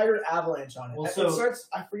entire avalanche on it. Well, It so- starts.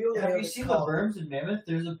 I forget what the Have name you it's seen called. the berms in Mammoth?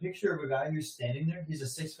 There's a picture of a guy who's standing there. He's a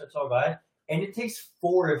 6 foot tall guy, and it takes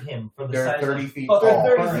 4 of him from the They're size 30 of feet fucking They're tall.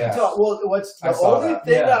 30 berm. feet Yes. tall. Well, what's I the saw only that.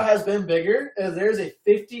 thing Yeah. that has been bigger is there's a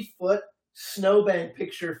 50-foot snowbank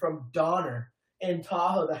picture from Donner in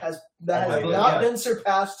Tahoe that has I not believe it. been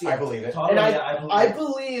surpassed yet. I believe it. Tahoe, And I I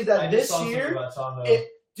believe that I just this saw something year, about Tahoe.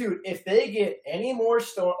 dude, if they get any more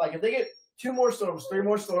storm, like if they get 2 more storms, 3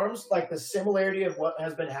 more storms, like the similarity of what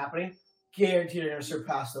has been happening, guaranteed they're gonna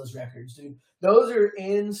surpass those records, dude. Those are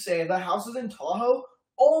insane. The houses in Tahoe,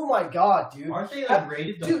 oh my god, dude. Aren't they like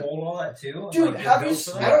rated to dude, hold all that too? Dude, Like, have they're you? built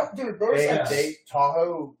for I that? don't, dude. There's like,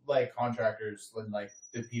 Tahoe like contractors when like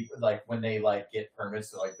the people like when they like get permits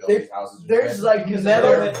to like build There- these houses. and there's, shit, like, Because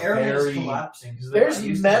metal- the airman is very- collapsing. 'cause there's they're not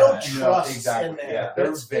used to metal that. truss exactly. in there. Yeah, they're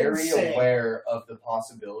That's very insane. aware of the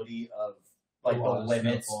possibility of like A the lot of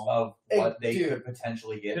limits snowfall. of Hey, what they dude. could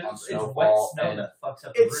potentially get on It's wet snowfall. snow And that fucks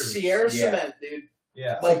up the It's roofs. Sierra Yeah. cement, dude.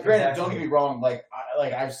 Yeah. like, granted, exactly. don't get me wrong. Like,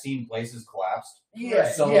 I've seen places collapsed.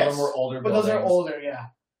 Yes, Some yes. of them were older, But those are buildings. older, yeah.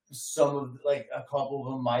 Some of like a couple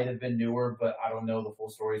of them might have been newer, but I don't know the full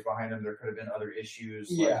stories behind them. There could have been other issues,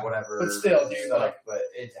 Yeah, like whatever. but still, dude, stuff, like- but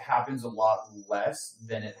it happens a lot less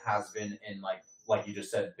than it has been in like you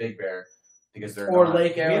just said, Big Bear, because they're Or not,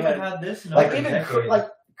 Lake We haven't Arrowhead. had this in Like over a even decade. like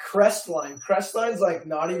Crestline. Crestline's like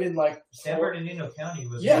not even like San Bernardino County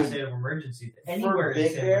was Yeah. in a state of emergency. Anywhere for in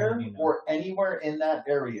Big San Bear Bernardino. or anywhere in that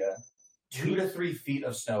area. 2 to 3 feet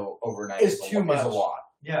of snow overnight Is is too much. a lot.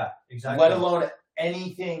 Yeah, exactly. Let alone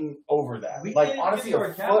anything over that. We Like can't honestly, get a to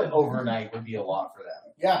our foot cabin. overnight would be a lot for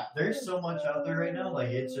them. yeah. There's so much out there right now, like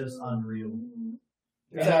it's just unreal.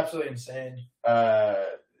 It's absolutely insane.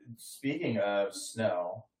 Speaking of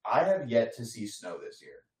snow, I have yet to see snow this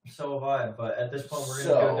year. So have I, but at this point we're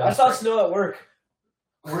So- gonna go down. I saw snow at work.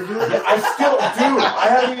 We're doing it. I still, dude. I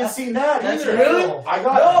haven't even seen that That's either. real. I No,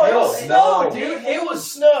 got it hail. was snow, dude. It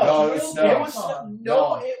was snow. No, it was snow. It was snow.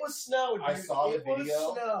 No, No. it was snow, dude. I saw the it was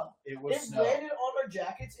video. snow. It was It snow. landed on our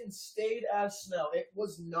jackets and stayed as snow. It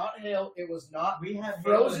was not hail. It was not We had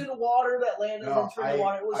frozen hail. water that landed No, and turned to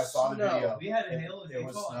water. It was I saw the snow. video. We had a hail in It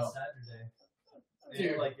was Utah on snow. Saturday.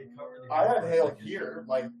 Dude. Like it covered the I had ground. hail here,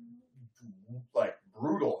 like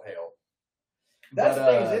brutal hail. That's But,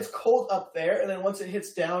 the thing is it's cold up there, and then once it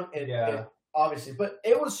hits down, it obviously. But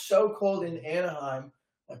it was so cold in Anaheim,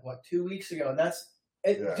 like what 2 weeks ago, and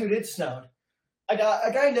Yeah. dude, it snowed.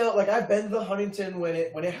 I know, like I've been to the Huntington when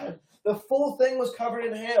it had the full thing was covered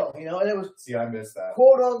in hail, and it was See, I missed that.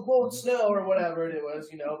 quote unquote snow or whatever it was,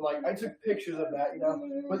 like I took pictures of that,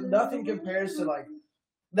 but nothing compares to like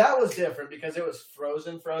that was different because it was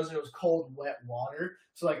frozen. It was cold, wet water.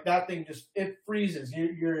 So like that thing it freezes.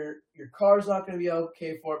 Your car's not going to be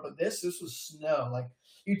okay for it. But this was snow. Like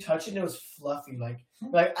you touch it and it was fluffy. Like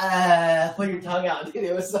put your tongue out. Dude.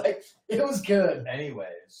 It was good.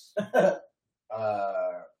 Anyways,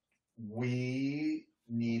 we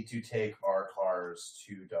need to take our cars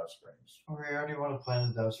to Dove Springs. We already want to plan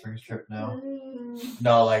the Dove Springs trip now.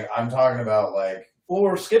 No, like I'm talking about like. Well,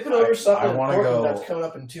 we're skipping over something I wanna important go- that's coming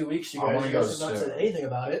up in 2 weeks. You I guys, wanna you go guys have not said soon. anything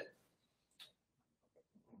about it.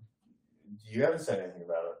 You haven't said anything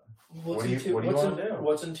about it. What's What do in you wanna do?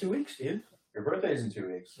 What's in 2 weeks, dude? Your birthday's in 2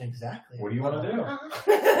 weeks. Exactly. What do you want to do?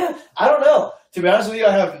 I don't know. To be honest with you,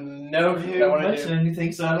 I have no clue what I want to do.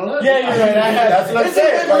 anything, so I don't know. Yeah, you're right. That's what I'm It's a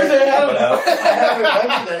saying. good birthday, I don't know. I haven't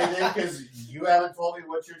mentioned anything because you haven't told me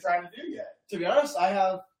what you're trying to do yet. To be honest, I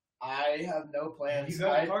have no plans. You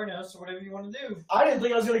got a car now, so whatever you want to do. I didn't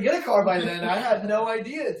think I was going to get a car by then. I had no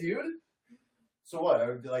idea, dude. So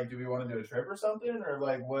what? Like, do we want to do a trip or something, or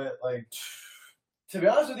like what? Like, To be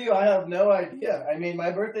honest with you, I have no idea. I mean,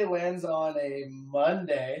 my birthday lands on a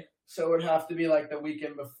Monday, so it would have to be like the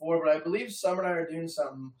weekend before. But I believe Summer and I are doing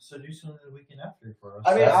something. So do something the weekend after for us.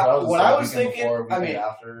 I mean, that's what I was weekend thinking. before, I weekend mean,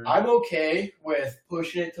 after. I'm okay with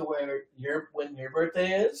pushing it to when your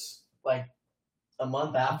birthday is, like a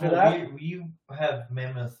month after that. We have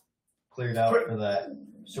Mammoth cleared out for that.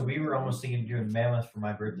 So we were almost thinking of doing Mammoth for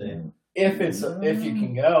my birthday. If you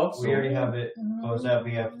can go. We already have it closed out.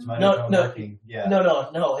 We have No. working. Yeah.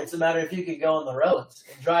 No. It's a matter if you can go on the roads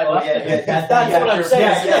and drive Oh, up yeah, there. yeah, That's what I'm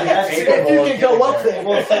saying. yeah, If you can go up there.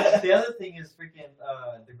 Well, the other thing is freaking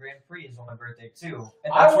the Grand Prix is on my birthday too,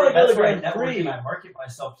 and I that's wanna where, go to that's where I Grand network Prix. and I market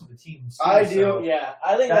myself to the teams. Too, I do, so yeah.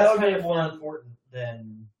 I think that's that would kind be of more fun. important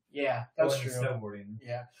than Yeah, that's going true. snowboarding.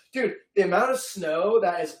 Yeah, dude, the amount of snow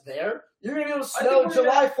that is there, you're gonna be able to I snow think we're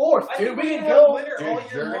July 4th, I dude. think We we're can gonna have go, winter Dude, all year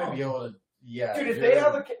you're long. gonna be able to. Yeah, dude. If you're they gonna-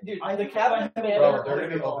 have the I think cabin if I have commander, bro, winter they're all gonna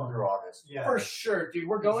be year open long. through August. Yeah. for sure, dude.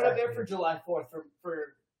 We're going up there Exactly. for July 4th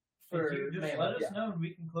for If you just Mammoth, let us yeah. know and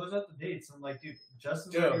we can close out the dates. I'm like, dude,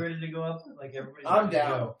 Justin's Dude. already ready to go up. Like everybody's I'm ready to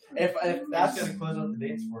down. go. If We just that's gotta close out the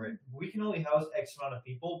dates for it. We can only house X amount of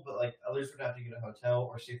people, but like others would have to get a hotel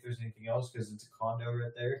or see if there's anything else because it's a condo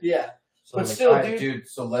right there. yeah, So But like, still, Alright, dude.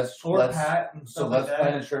 So let's Fort Pat and so stuff let's like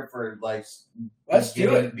plan that. a trip for like Let's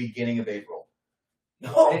do it. beginning of April.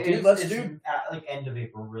 No, It- dude, it's- let's it's do. at like end of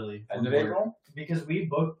April, really. End of April. Because we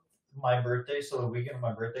booked my birthday, so the weekend of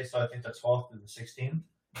my birthday, so I think the 12th through the 16th.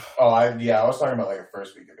 Oh, I was talking about like a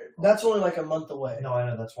first week of April. That's only like a month away. No, I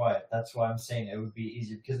know that's why. That's why I'm saying it would be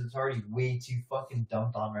easier because it's already way too fucking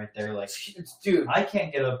dumped on right there. Like Dude, I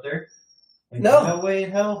can't get up there. Like, No. way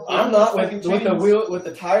in hell. I'm not Fucking with the chains. wheel with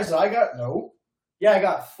the tires that I got. No. Yeah, I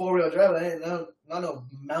got 4-wheel drive. But I ain't not no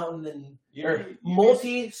mountain and or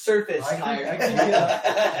multi-surface I tires. could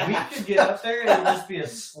get we could get up there and it would just be a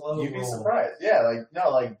slow You'd be roll. surprised. Yeah,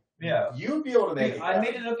 Yeah. you'd be able to make Dude, it. I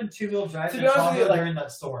made it up in 2-wheel drive To in be honest with you, Tahoe like, during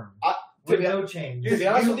that storm. to With be- no change. To be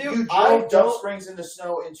honest with you, you I drove Dove don't- Springs into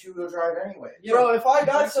snow in 2-wheel drive anyway. Yeah, Bro, if I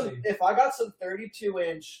got exactly. some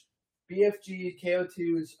 32-inch BFG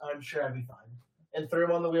KO2s, I'm sure I'd be fine. And throw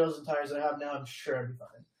them on the wheels and tires that I have now, I'm sure I'd be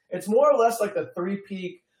fine. It's more or less like the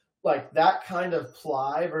 3-peak, like that kind of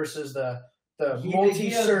ply versus the He has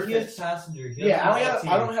multi-surface. passenger. He Yeah, doesn't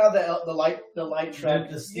I don't have the light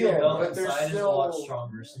tread. The steel Yeah, belt but they're inside is a lot still-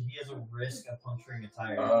 stronger, so he has a risk of puncturing a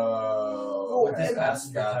tire. Oh, With his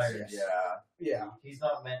passenger gotcha, tires. Yeah. Yeah, He's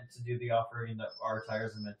not meant to do the off-roading that our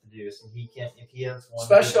tires are meant to do, so he can't. If he has one,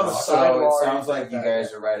 Especially on the off- So sidewalk it sounds like like you that.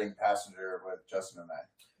 guys are riding passenger with Justin and I.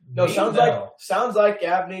 no, Me? sounds like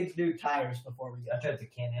Gav needs new tires before we I get tried to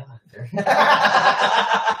can him up there.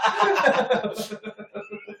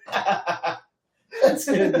 That's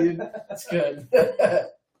good, dude. That's good.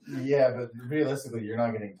 Yeah, but realistically, you're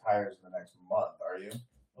not getting tires in the next month, are you?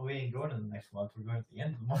 Well, we ain't going to the next month. We're going at the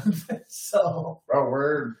end of the month. So Bro,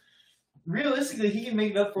 we're realistically, he can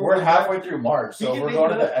make it up for. we're halfway through March, He so can we're make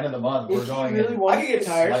going it to the up. end of the month. If We're he going really in wants I can get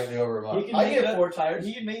tires. slightly over a He month. can I make get it up. 4 tires.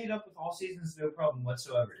 He can make it up with all seasons, no problem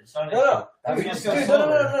whatsoever. It's not an No, issue. no. That's We what just I'm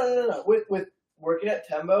go saying. No. With working at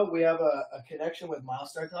Tembo, we have a connection with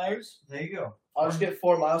Milestar tires. There you go. I'll just get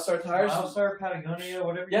 4 Milestar tires. Milestar, Patagonia,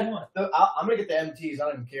 whatever Yeah. you want. I'm gonna get the MTs. I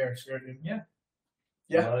don't even care. Screw it, dude. Yeah.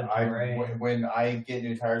 When I get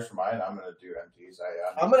new tires for mine, I'm gonna do MTs.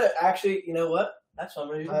 I'm gonna actually. You know what? That's what I'm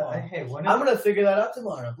gonna do tomorrow. Hey, when I'm gonna figure that out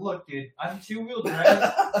tomorrow. look, dude, I'm 2-wheel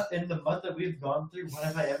drive. In the mud that we've gone through, when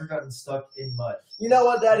have I ever gotten stuck in mud? You know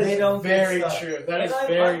what? That They is don't get very stuck. true. That is and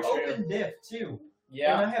very I'm true. open diff too.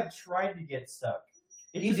 Yeah. And I have tried to get stuck.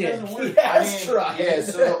 It He just did. doesn't He work. has tried. Yeah,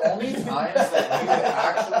 so the only times that we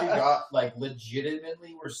actually got like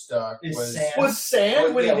legitimately were stuck Is was sand. Was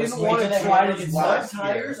sand when Yeah, he was didn't want to Nathan try to Hammond's get last stuck?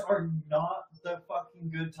 Mud year. tires are not the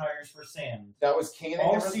fucking good tires for sand. that was Kane All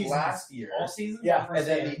Hammer's seasons. last year. All seasons Yeah, are for And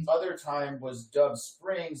then sand. the other time was Dove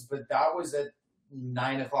Springs, but that was at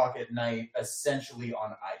 9:00 at night, essentially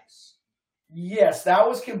on ice. Yes, that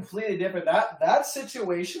was completely different. That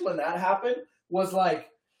situation when that happened was like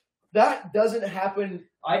that doesn't happen.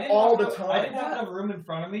 I didn't all have the enough- I time. didn't have enough room in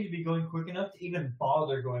front of me to be going quick enough to even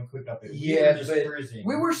bother going quick up it. We Yeah, were just but cruising.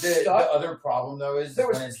 We were The stuck. other problem though is There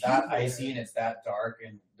was when it's that people icy there. and it's that dark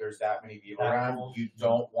and there's that many people That around, cold. you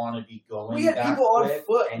don't want to be going. We had that people on quick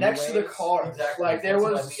foot next to the anyways. car. Exactly. Like there That's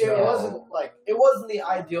what was, I mean. it wasn't like it wasn't the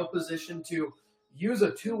ideal position to use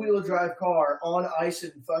a 2-wheel drive car on ice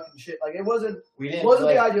and fucking shit. Like it wasn't We didn't. wasn't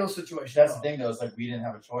like, the ideal situation. That's at the thing though. Is like we didn't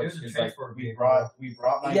have a It choice was a because transport like we vehicle.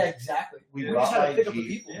 brought all. my Yeah, exactly. we We brought just had to my pick up the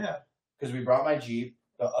Jeep people. Yeah. because we brought my Jeep.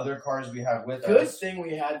 The other cars we had with Good us thing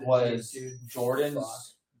we had the was Jeep, dude. Jordan's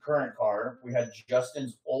Fuck. current car. We had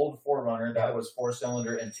Justin's old 4Runner that was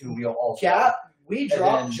 4-cylinder and 2-wheel also. Yeah, we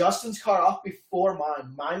dropped then- Justin's car off before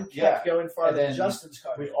mine. Mine kept Yeah, going farther and than then Justin's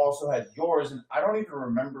car. We also had yours, and I don't even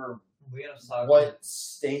remember We had a soccer. what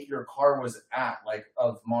state your car was at, like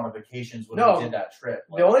of modifications when No. we did that trip.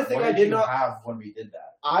 The Like, only thing what I did you not- have when we did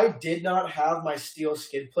that. I did not have my steel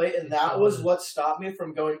skid plate, and that was what stopped me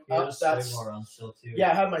from going We had up a sway that. bar on still too.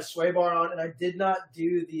 Yeah, I had my sway bar on, and I did not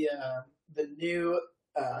do the new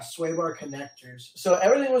sway bar connectors. So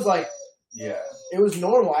everything was like Yeah, it was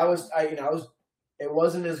normal. It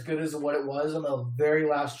wasn't as good as what it was on the very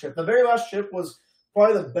last trip. The very last trip was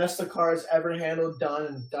probably the best the car's ever handled,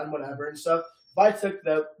 done whatever and stuff. If I took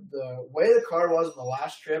the way the car was on the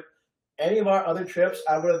last trip, any of our other trips,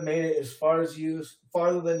 I would have made it as far as you,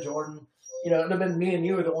 farther than Jordan. You know, it would have been me and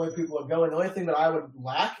you are the only people that go. And the only thing that I would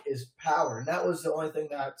lack is power, and that was the only thing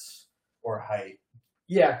that's or height.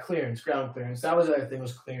 clearance, ground clearance. That was the other thing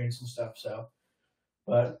was clearance and stuff. So,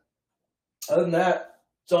 but other than that,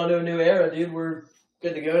 it's on to a new era, dude. We're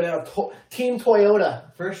good to go now. Team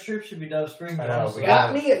Toyota. First trip should be Dove Springs. I know, honestly. we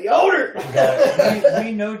Got me a Yoder.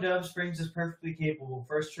 we know Dove Springs is perfectly capable.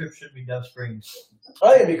 First trip should be Dove Springs. I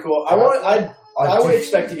think it'd be cool. I would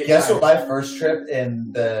expect to get. Guess tired. what my first trip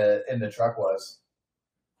in the truck was?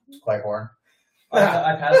 Cleghorn.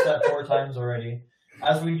 I passed that 4 times already.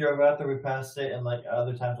 As we drove out there, we passed it, and like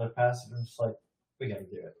other times I passed it, and I'm just like, we gotta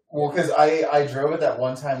do it. Well, because I drove it that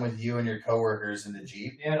one time with you and your coworkers in the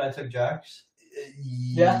Jeep. Yeah, and I took Jack's.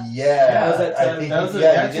 Yeah. that was that I time. think That was you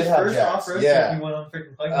Jack's did have first Jack's. off-road trip. Yeah. You went on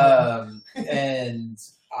freaking Cleghorn. And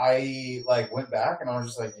I like went back and I was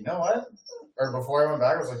just like, you know what? Or before I went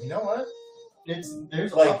back, I was like, you know what?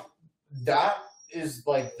 There's Like that is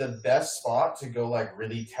like the best spot to go like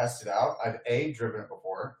really test it out. I've A, driven it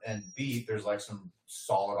before, and B, there's like some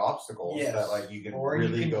solid obstacles Yes. that like you can Or you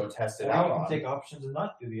really can- go test it or out you can on. take options and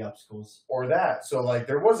not do the obstacles. Or that. So like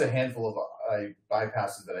there was a handful of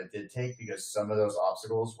bypasses that I did take because some of those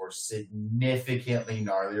obstacles were significantly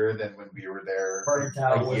gnarlier than when we were there. Burnt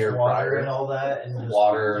out with year water prior. and all that, and just,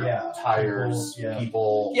 Water, yeah, tires, people, yeah.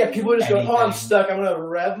 people. Yeah, people just go, oh, I'm anything. stuck. I'm gonna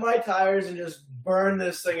rev my tires and just burn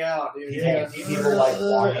this thing out, dude. You can see people like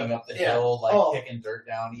walking up the Yeah. hill, like Oh. kicking dirt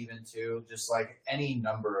down, even too. Just like any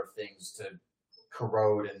number of things to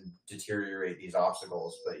corrode and deteriorate these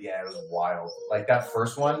obstacles. But yeah, it was wild. Like that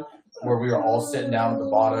first one where we were all sitting down at the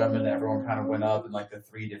bottom and everyone kind of went up and like the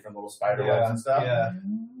 3 different little spider webs and stuff. Yeah.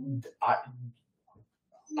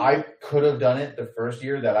 I could have done it the first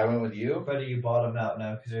year that I went with you. But you bottom out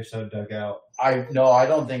now because they're so dug out. I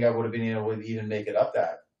don't think I would have been able to even make it up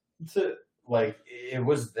that. Like it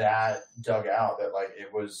was that dug out that like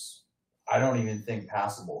it was. I don't even think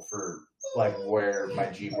passable for like where my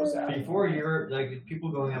Jeep was at. Before you're like people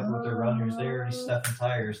going up with their runners, they're already stuffing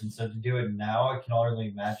tires, and so to do it now, I can only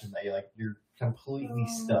imagine that you're completely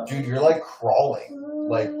stuck. Dude, you're like crawling,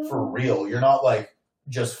 like for real. You're not like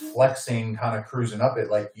just flexing, kind of cruising up it.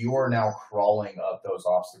 Like you are now crawling up those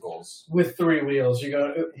obstacles. With 3 wheels, you're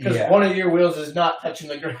going because Yeah. one of your wheels is not touching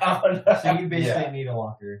the ground. So you basically Yeah. need a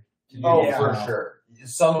locker. To do Oh, it yeah. for now. sure.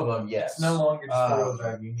 Some of them, yes. It's no longer just 4-wheel Um,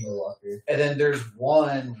 drive. You need a locker. And then there's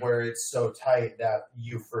one where it's so tight that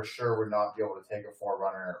you for sure would not be able to take a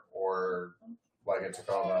 4Runner or like a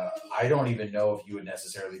Tacoma. I don't even know if you would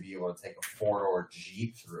necessarily be able to take a 4-door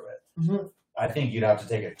Jeep through it. Mhm. I think you'd have to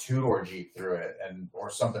take a 2-door Jeep through it or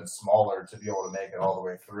something smaller to be able to make it all the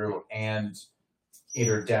way through. And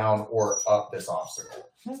either down or up this obstacle.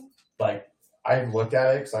 Like I looked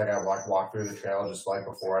at it because like I walked through the trail just like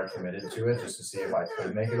before I committed to it just to see if I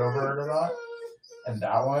could make it over it or not. And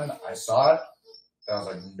that one, I saw it, and I was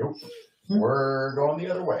like, nope, we're going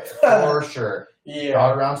the other way for sure. Yeah.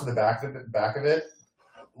 Got around to the back of it,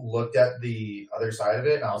 looked at the other side of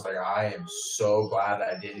it, and I was like, I am so glad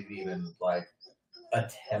I didn't even like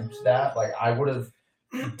attempt that. Like I would have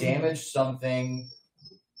damaged something,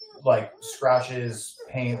 like scratches,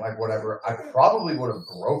 paint, like whatever. I probably would have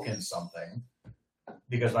broken something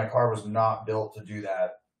because my car was not built to do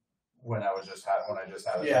that when I just had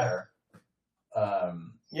it there.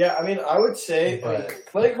 Yeah, I mean, I would say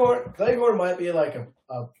Cleghorn might be like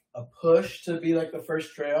a push to be like the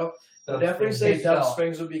first trail. I would definitely say Dutch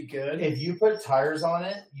Springs would be good. If you put tires on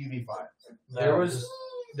it, you'd be fine. There was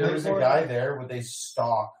a guy there with a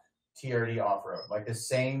stock TRD off road, like the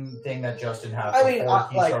same thing that Justin had. I mean,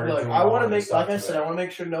 I want to make, like I said, I want to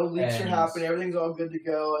make sure no leaks are happening, everything's all good to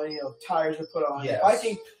go, and tires are put on. Yes.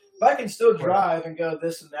 If I can still drive and go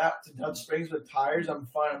this and that to Dutch Springs with tires, I'm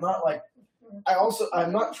fine.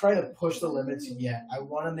 I'm not trying to push the limits yet. I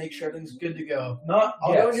want to make sure everything's good to go.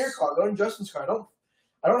 I'll go in your car, go in Justin's car.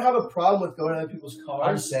 I don't have a problem with going in other people's cars.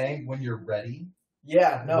 I'm saying when you're ready.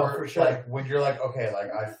 Yeah, no, for sure. Like when you're like, okay,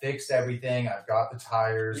 like I fixed everything, I've got the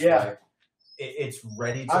tires. Yeah. Like, it's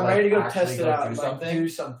ready to. I'm ready to go test it out. Do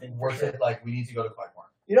something worth it. Like we need to go to Cleghorn.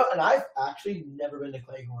 And I've actually never been to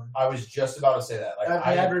Cleghorn. I was just about to say that. Like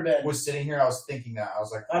I've never been. Was sitting here, I was thinking that. I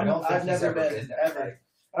was like, I don't think I've he's never ever been there. ever. Like,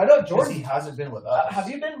 I know Jordan. He hasn't been with us. Have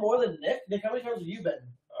you been more than Nick? Nick, how many times have you been?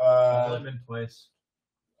 I've only been twice.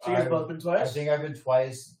 So you've both been twice? I think I've been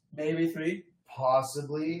twice. Maybe 3?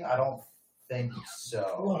 Possibly. I don't think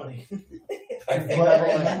so. I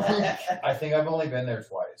think I've only been there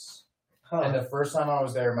twice. Huh. And the first time I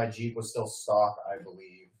was there, my Jeep was still stock, I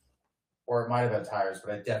believe. Or it might have had tires,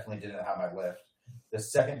 but I definitely didn't have my lift. The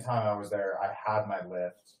second time I was there, I had my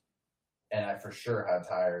lift. And I for sure had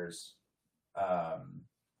tires.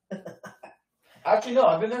 Actually, no,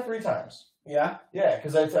 I've been there 3 times. Yeah? Yeah,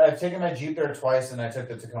 because I've taken my Jeep there twice, and I took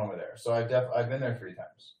the Tacoma there. So I've been there 3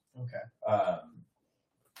 times. Okay.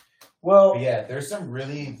 Well, yeah, there's some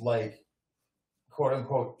really like quote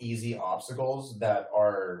unquote easy obstacles that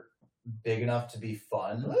are big enough to be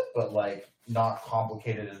fun, but like not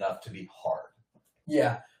complicated enough to be hard.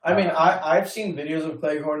 Yeah, I mean, I've seen videos of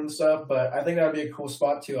Cleghorn and stuff, but I think that would be a cool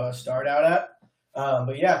spot to start out at.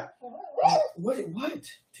 But yeah, what?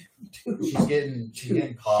 Dude. She's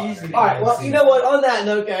getting caught. All right. Well, you know what? On that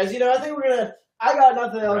note, guys, I think we're gonna. I got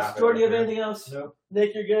nothing else. Jordan, you have anything else? Nope.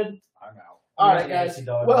 Nick, you're good. I'm out. All right, guys.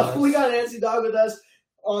 Well, we got Nancy Dog with us.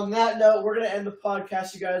 On that note, we're going to end the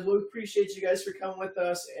podcast, you guys. We appreciate you guys for coming with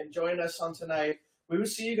us and joining us on tonight. We will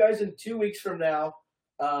see you guys in 2 weeks from now.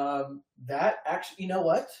 That actually, you know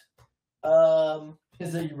what?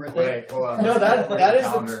 Is it your birthday? Wait, hold on. No,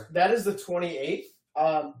 that is the 28th.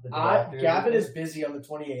 Gavin is busy on the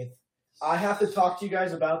 28th. I have to talk to you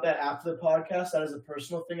guys about that after the podcast. That is a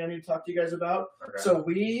personal thing I need to talk to you guys about. Okay. So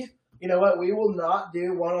you know what? We will not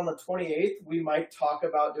do one on the 28th. We might talk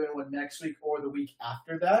about doing one next week or the week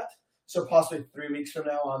after that. So possibly 3 weeks from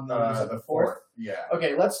now on the 4th. Yeah.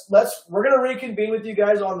 Okay, we're gonna reconvene with you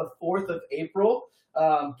guys on the 4th of April.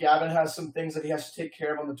 Gavin has some things that he has to take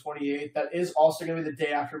care of on the 28th. That is also gonna be the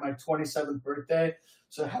day after my 27th birthday.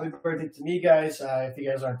 So happy birthday to me, guys. If you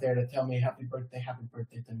guys aren't there to tell me happy birthday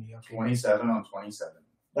to me. Okay. 27 on 27.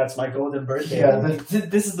 That's my golden birthday. Yeah,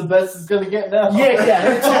 this is the best it's gonna get now.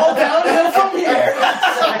 Yeah, it's all downhill from here.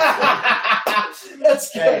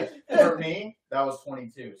 That's good. Hey, for me, that was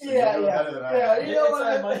 22. So Yeah, you're yeah. better than I Yeah, am. you know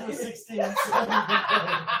what? Mine was 16.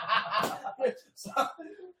 So,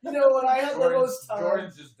 you know what? I had the most time.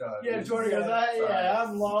 Jordan's just done. Yeah, Jordan goes, Sorry.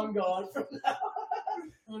 I'm long gone from now.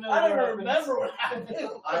 Who knows I don't what even happens? remember what happened.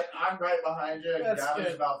 I'm right behind you. And That's Gavin's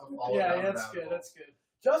good. about to follow Yeah, down that's the good. rabbit That's good.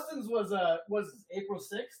 Justin's was April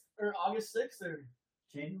 6th or August 6th or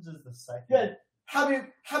James is the second. yeah.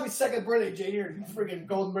 Happy second birthday, JD. Your freaking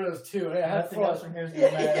golden birthday was 2. Yeah, have Nothing fun. else from here is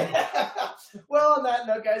gonna matter. Yeah. Well, on that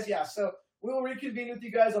note, guys, so we will reconvene with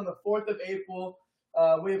you guys on the 4th of April.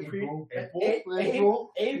 We have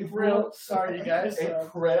April. Sorry, you guys.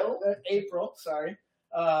 April. Sorry.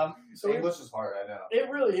 So English is hard, I know. it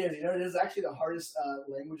really is. It is actually the hardest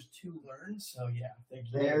language to learn. So yeah,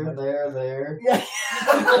 thank you. There. Yeah.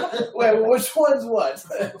 Wait, which one's what?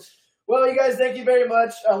 Well, you guys, thank you very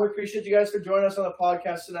much. We appreciate you guys for joining us on the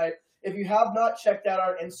podcast tonight. If you have not checked out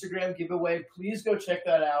our Instagram giveaway, please go check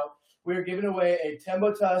that out. We are giving away a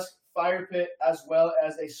Tembo Tusk fire pit as well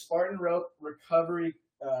as a Spartan rope recovery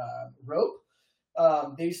rope.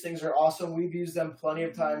 These things are awesome. We've used them plenty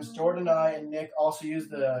of times. Jordan and I and Nick also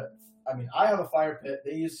use I have a fire pit.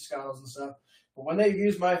 They use the scoundrels and stuff. But when they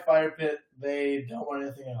use my fire pit, they don't want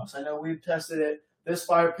anything else. I know we've tested it. This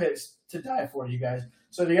fire pit's to die for, you guys.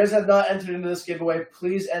 So if you guys have not entered into this giveaway,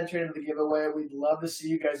 please enter into the giveaway. We'd love to see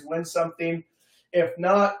you guys win something. If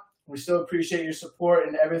not, we still appreciate your support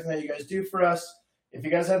and everything that you guys do for us. If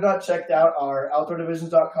you guys have not checked out our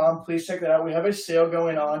OutdoorDivisions.com, please check that out. We have a sale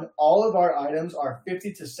going on. All of our items are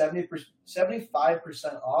 50 to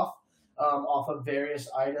 75% off of various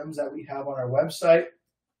items that we have on our website.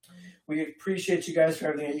 We appreciate you guys for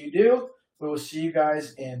everything that you do. We will see you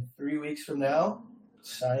guys in 3 weeks from now.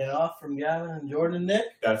 Signing off from Gavin and Jordan and Nick.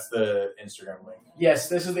 That's the Instagram link. Yes,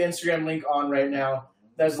 this is the Instagram link on right now.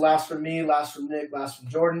 That's last from me, last from Nick, last from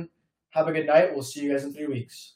Jordan. Have a good night. We'll see you guys in 3 weeks.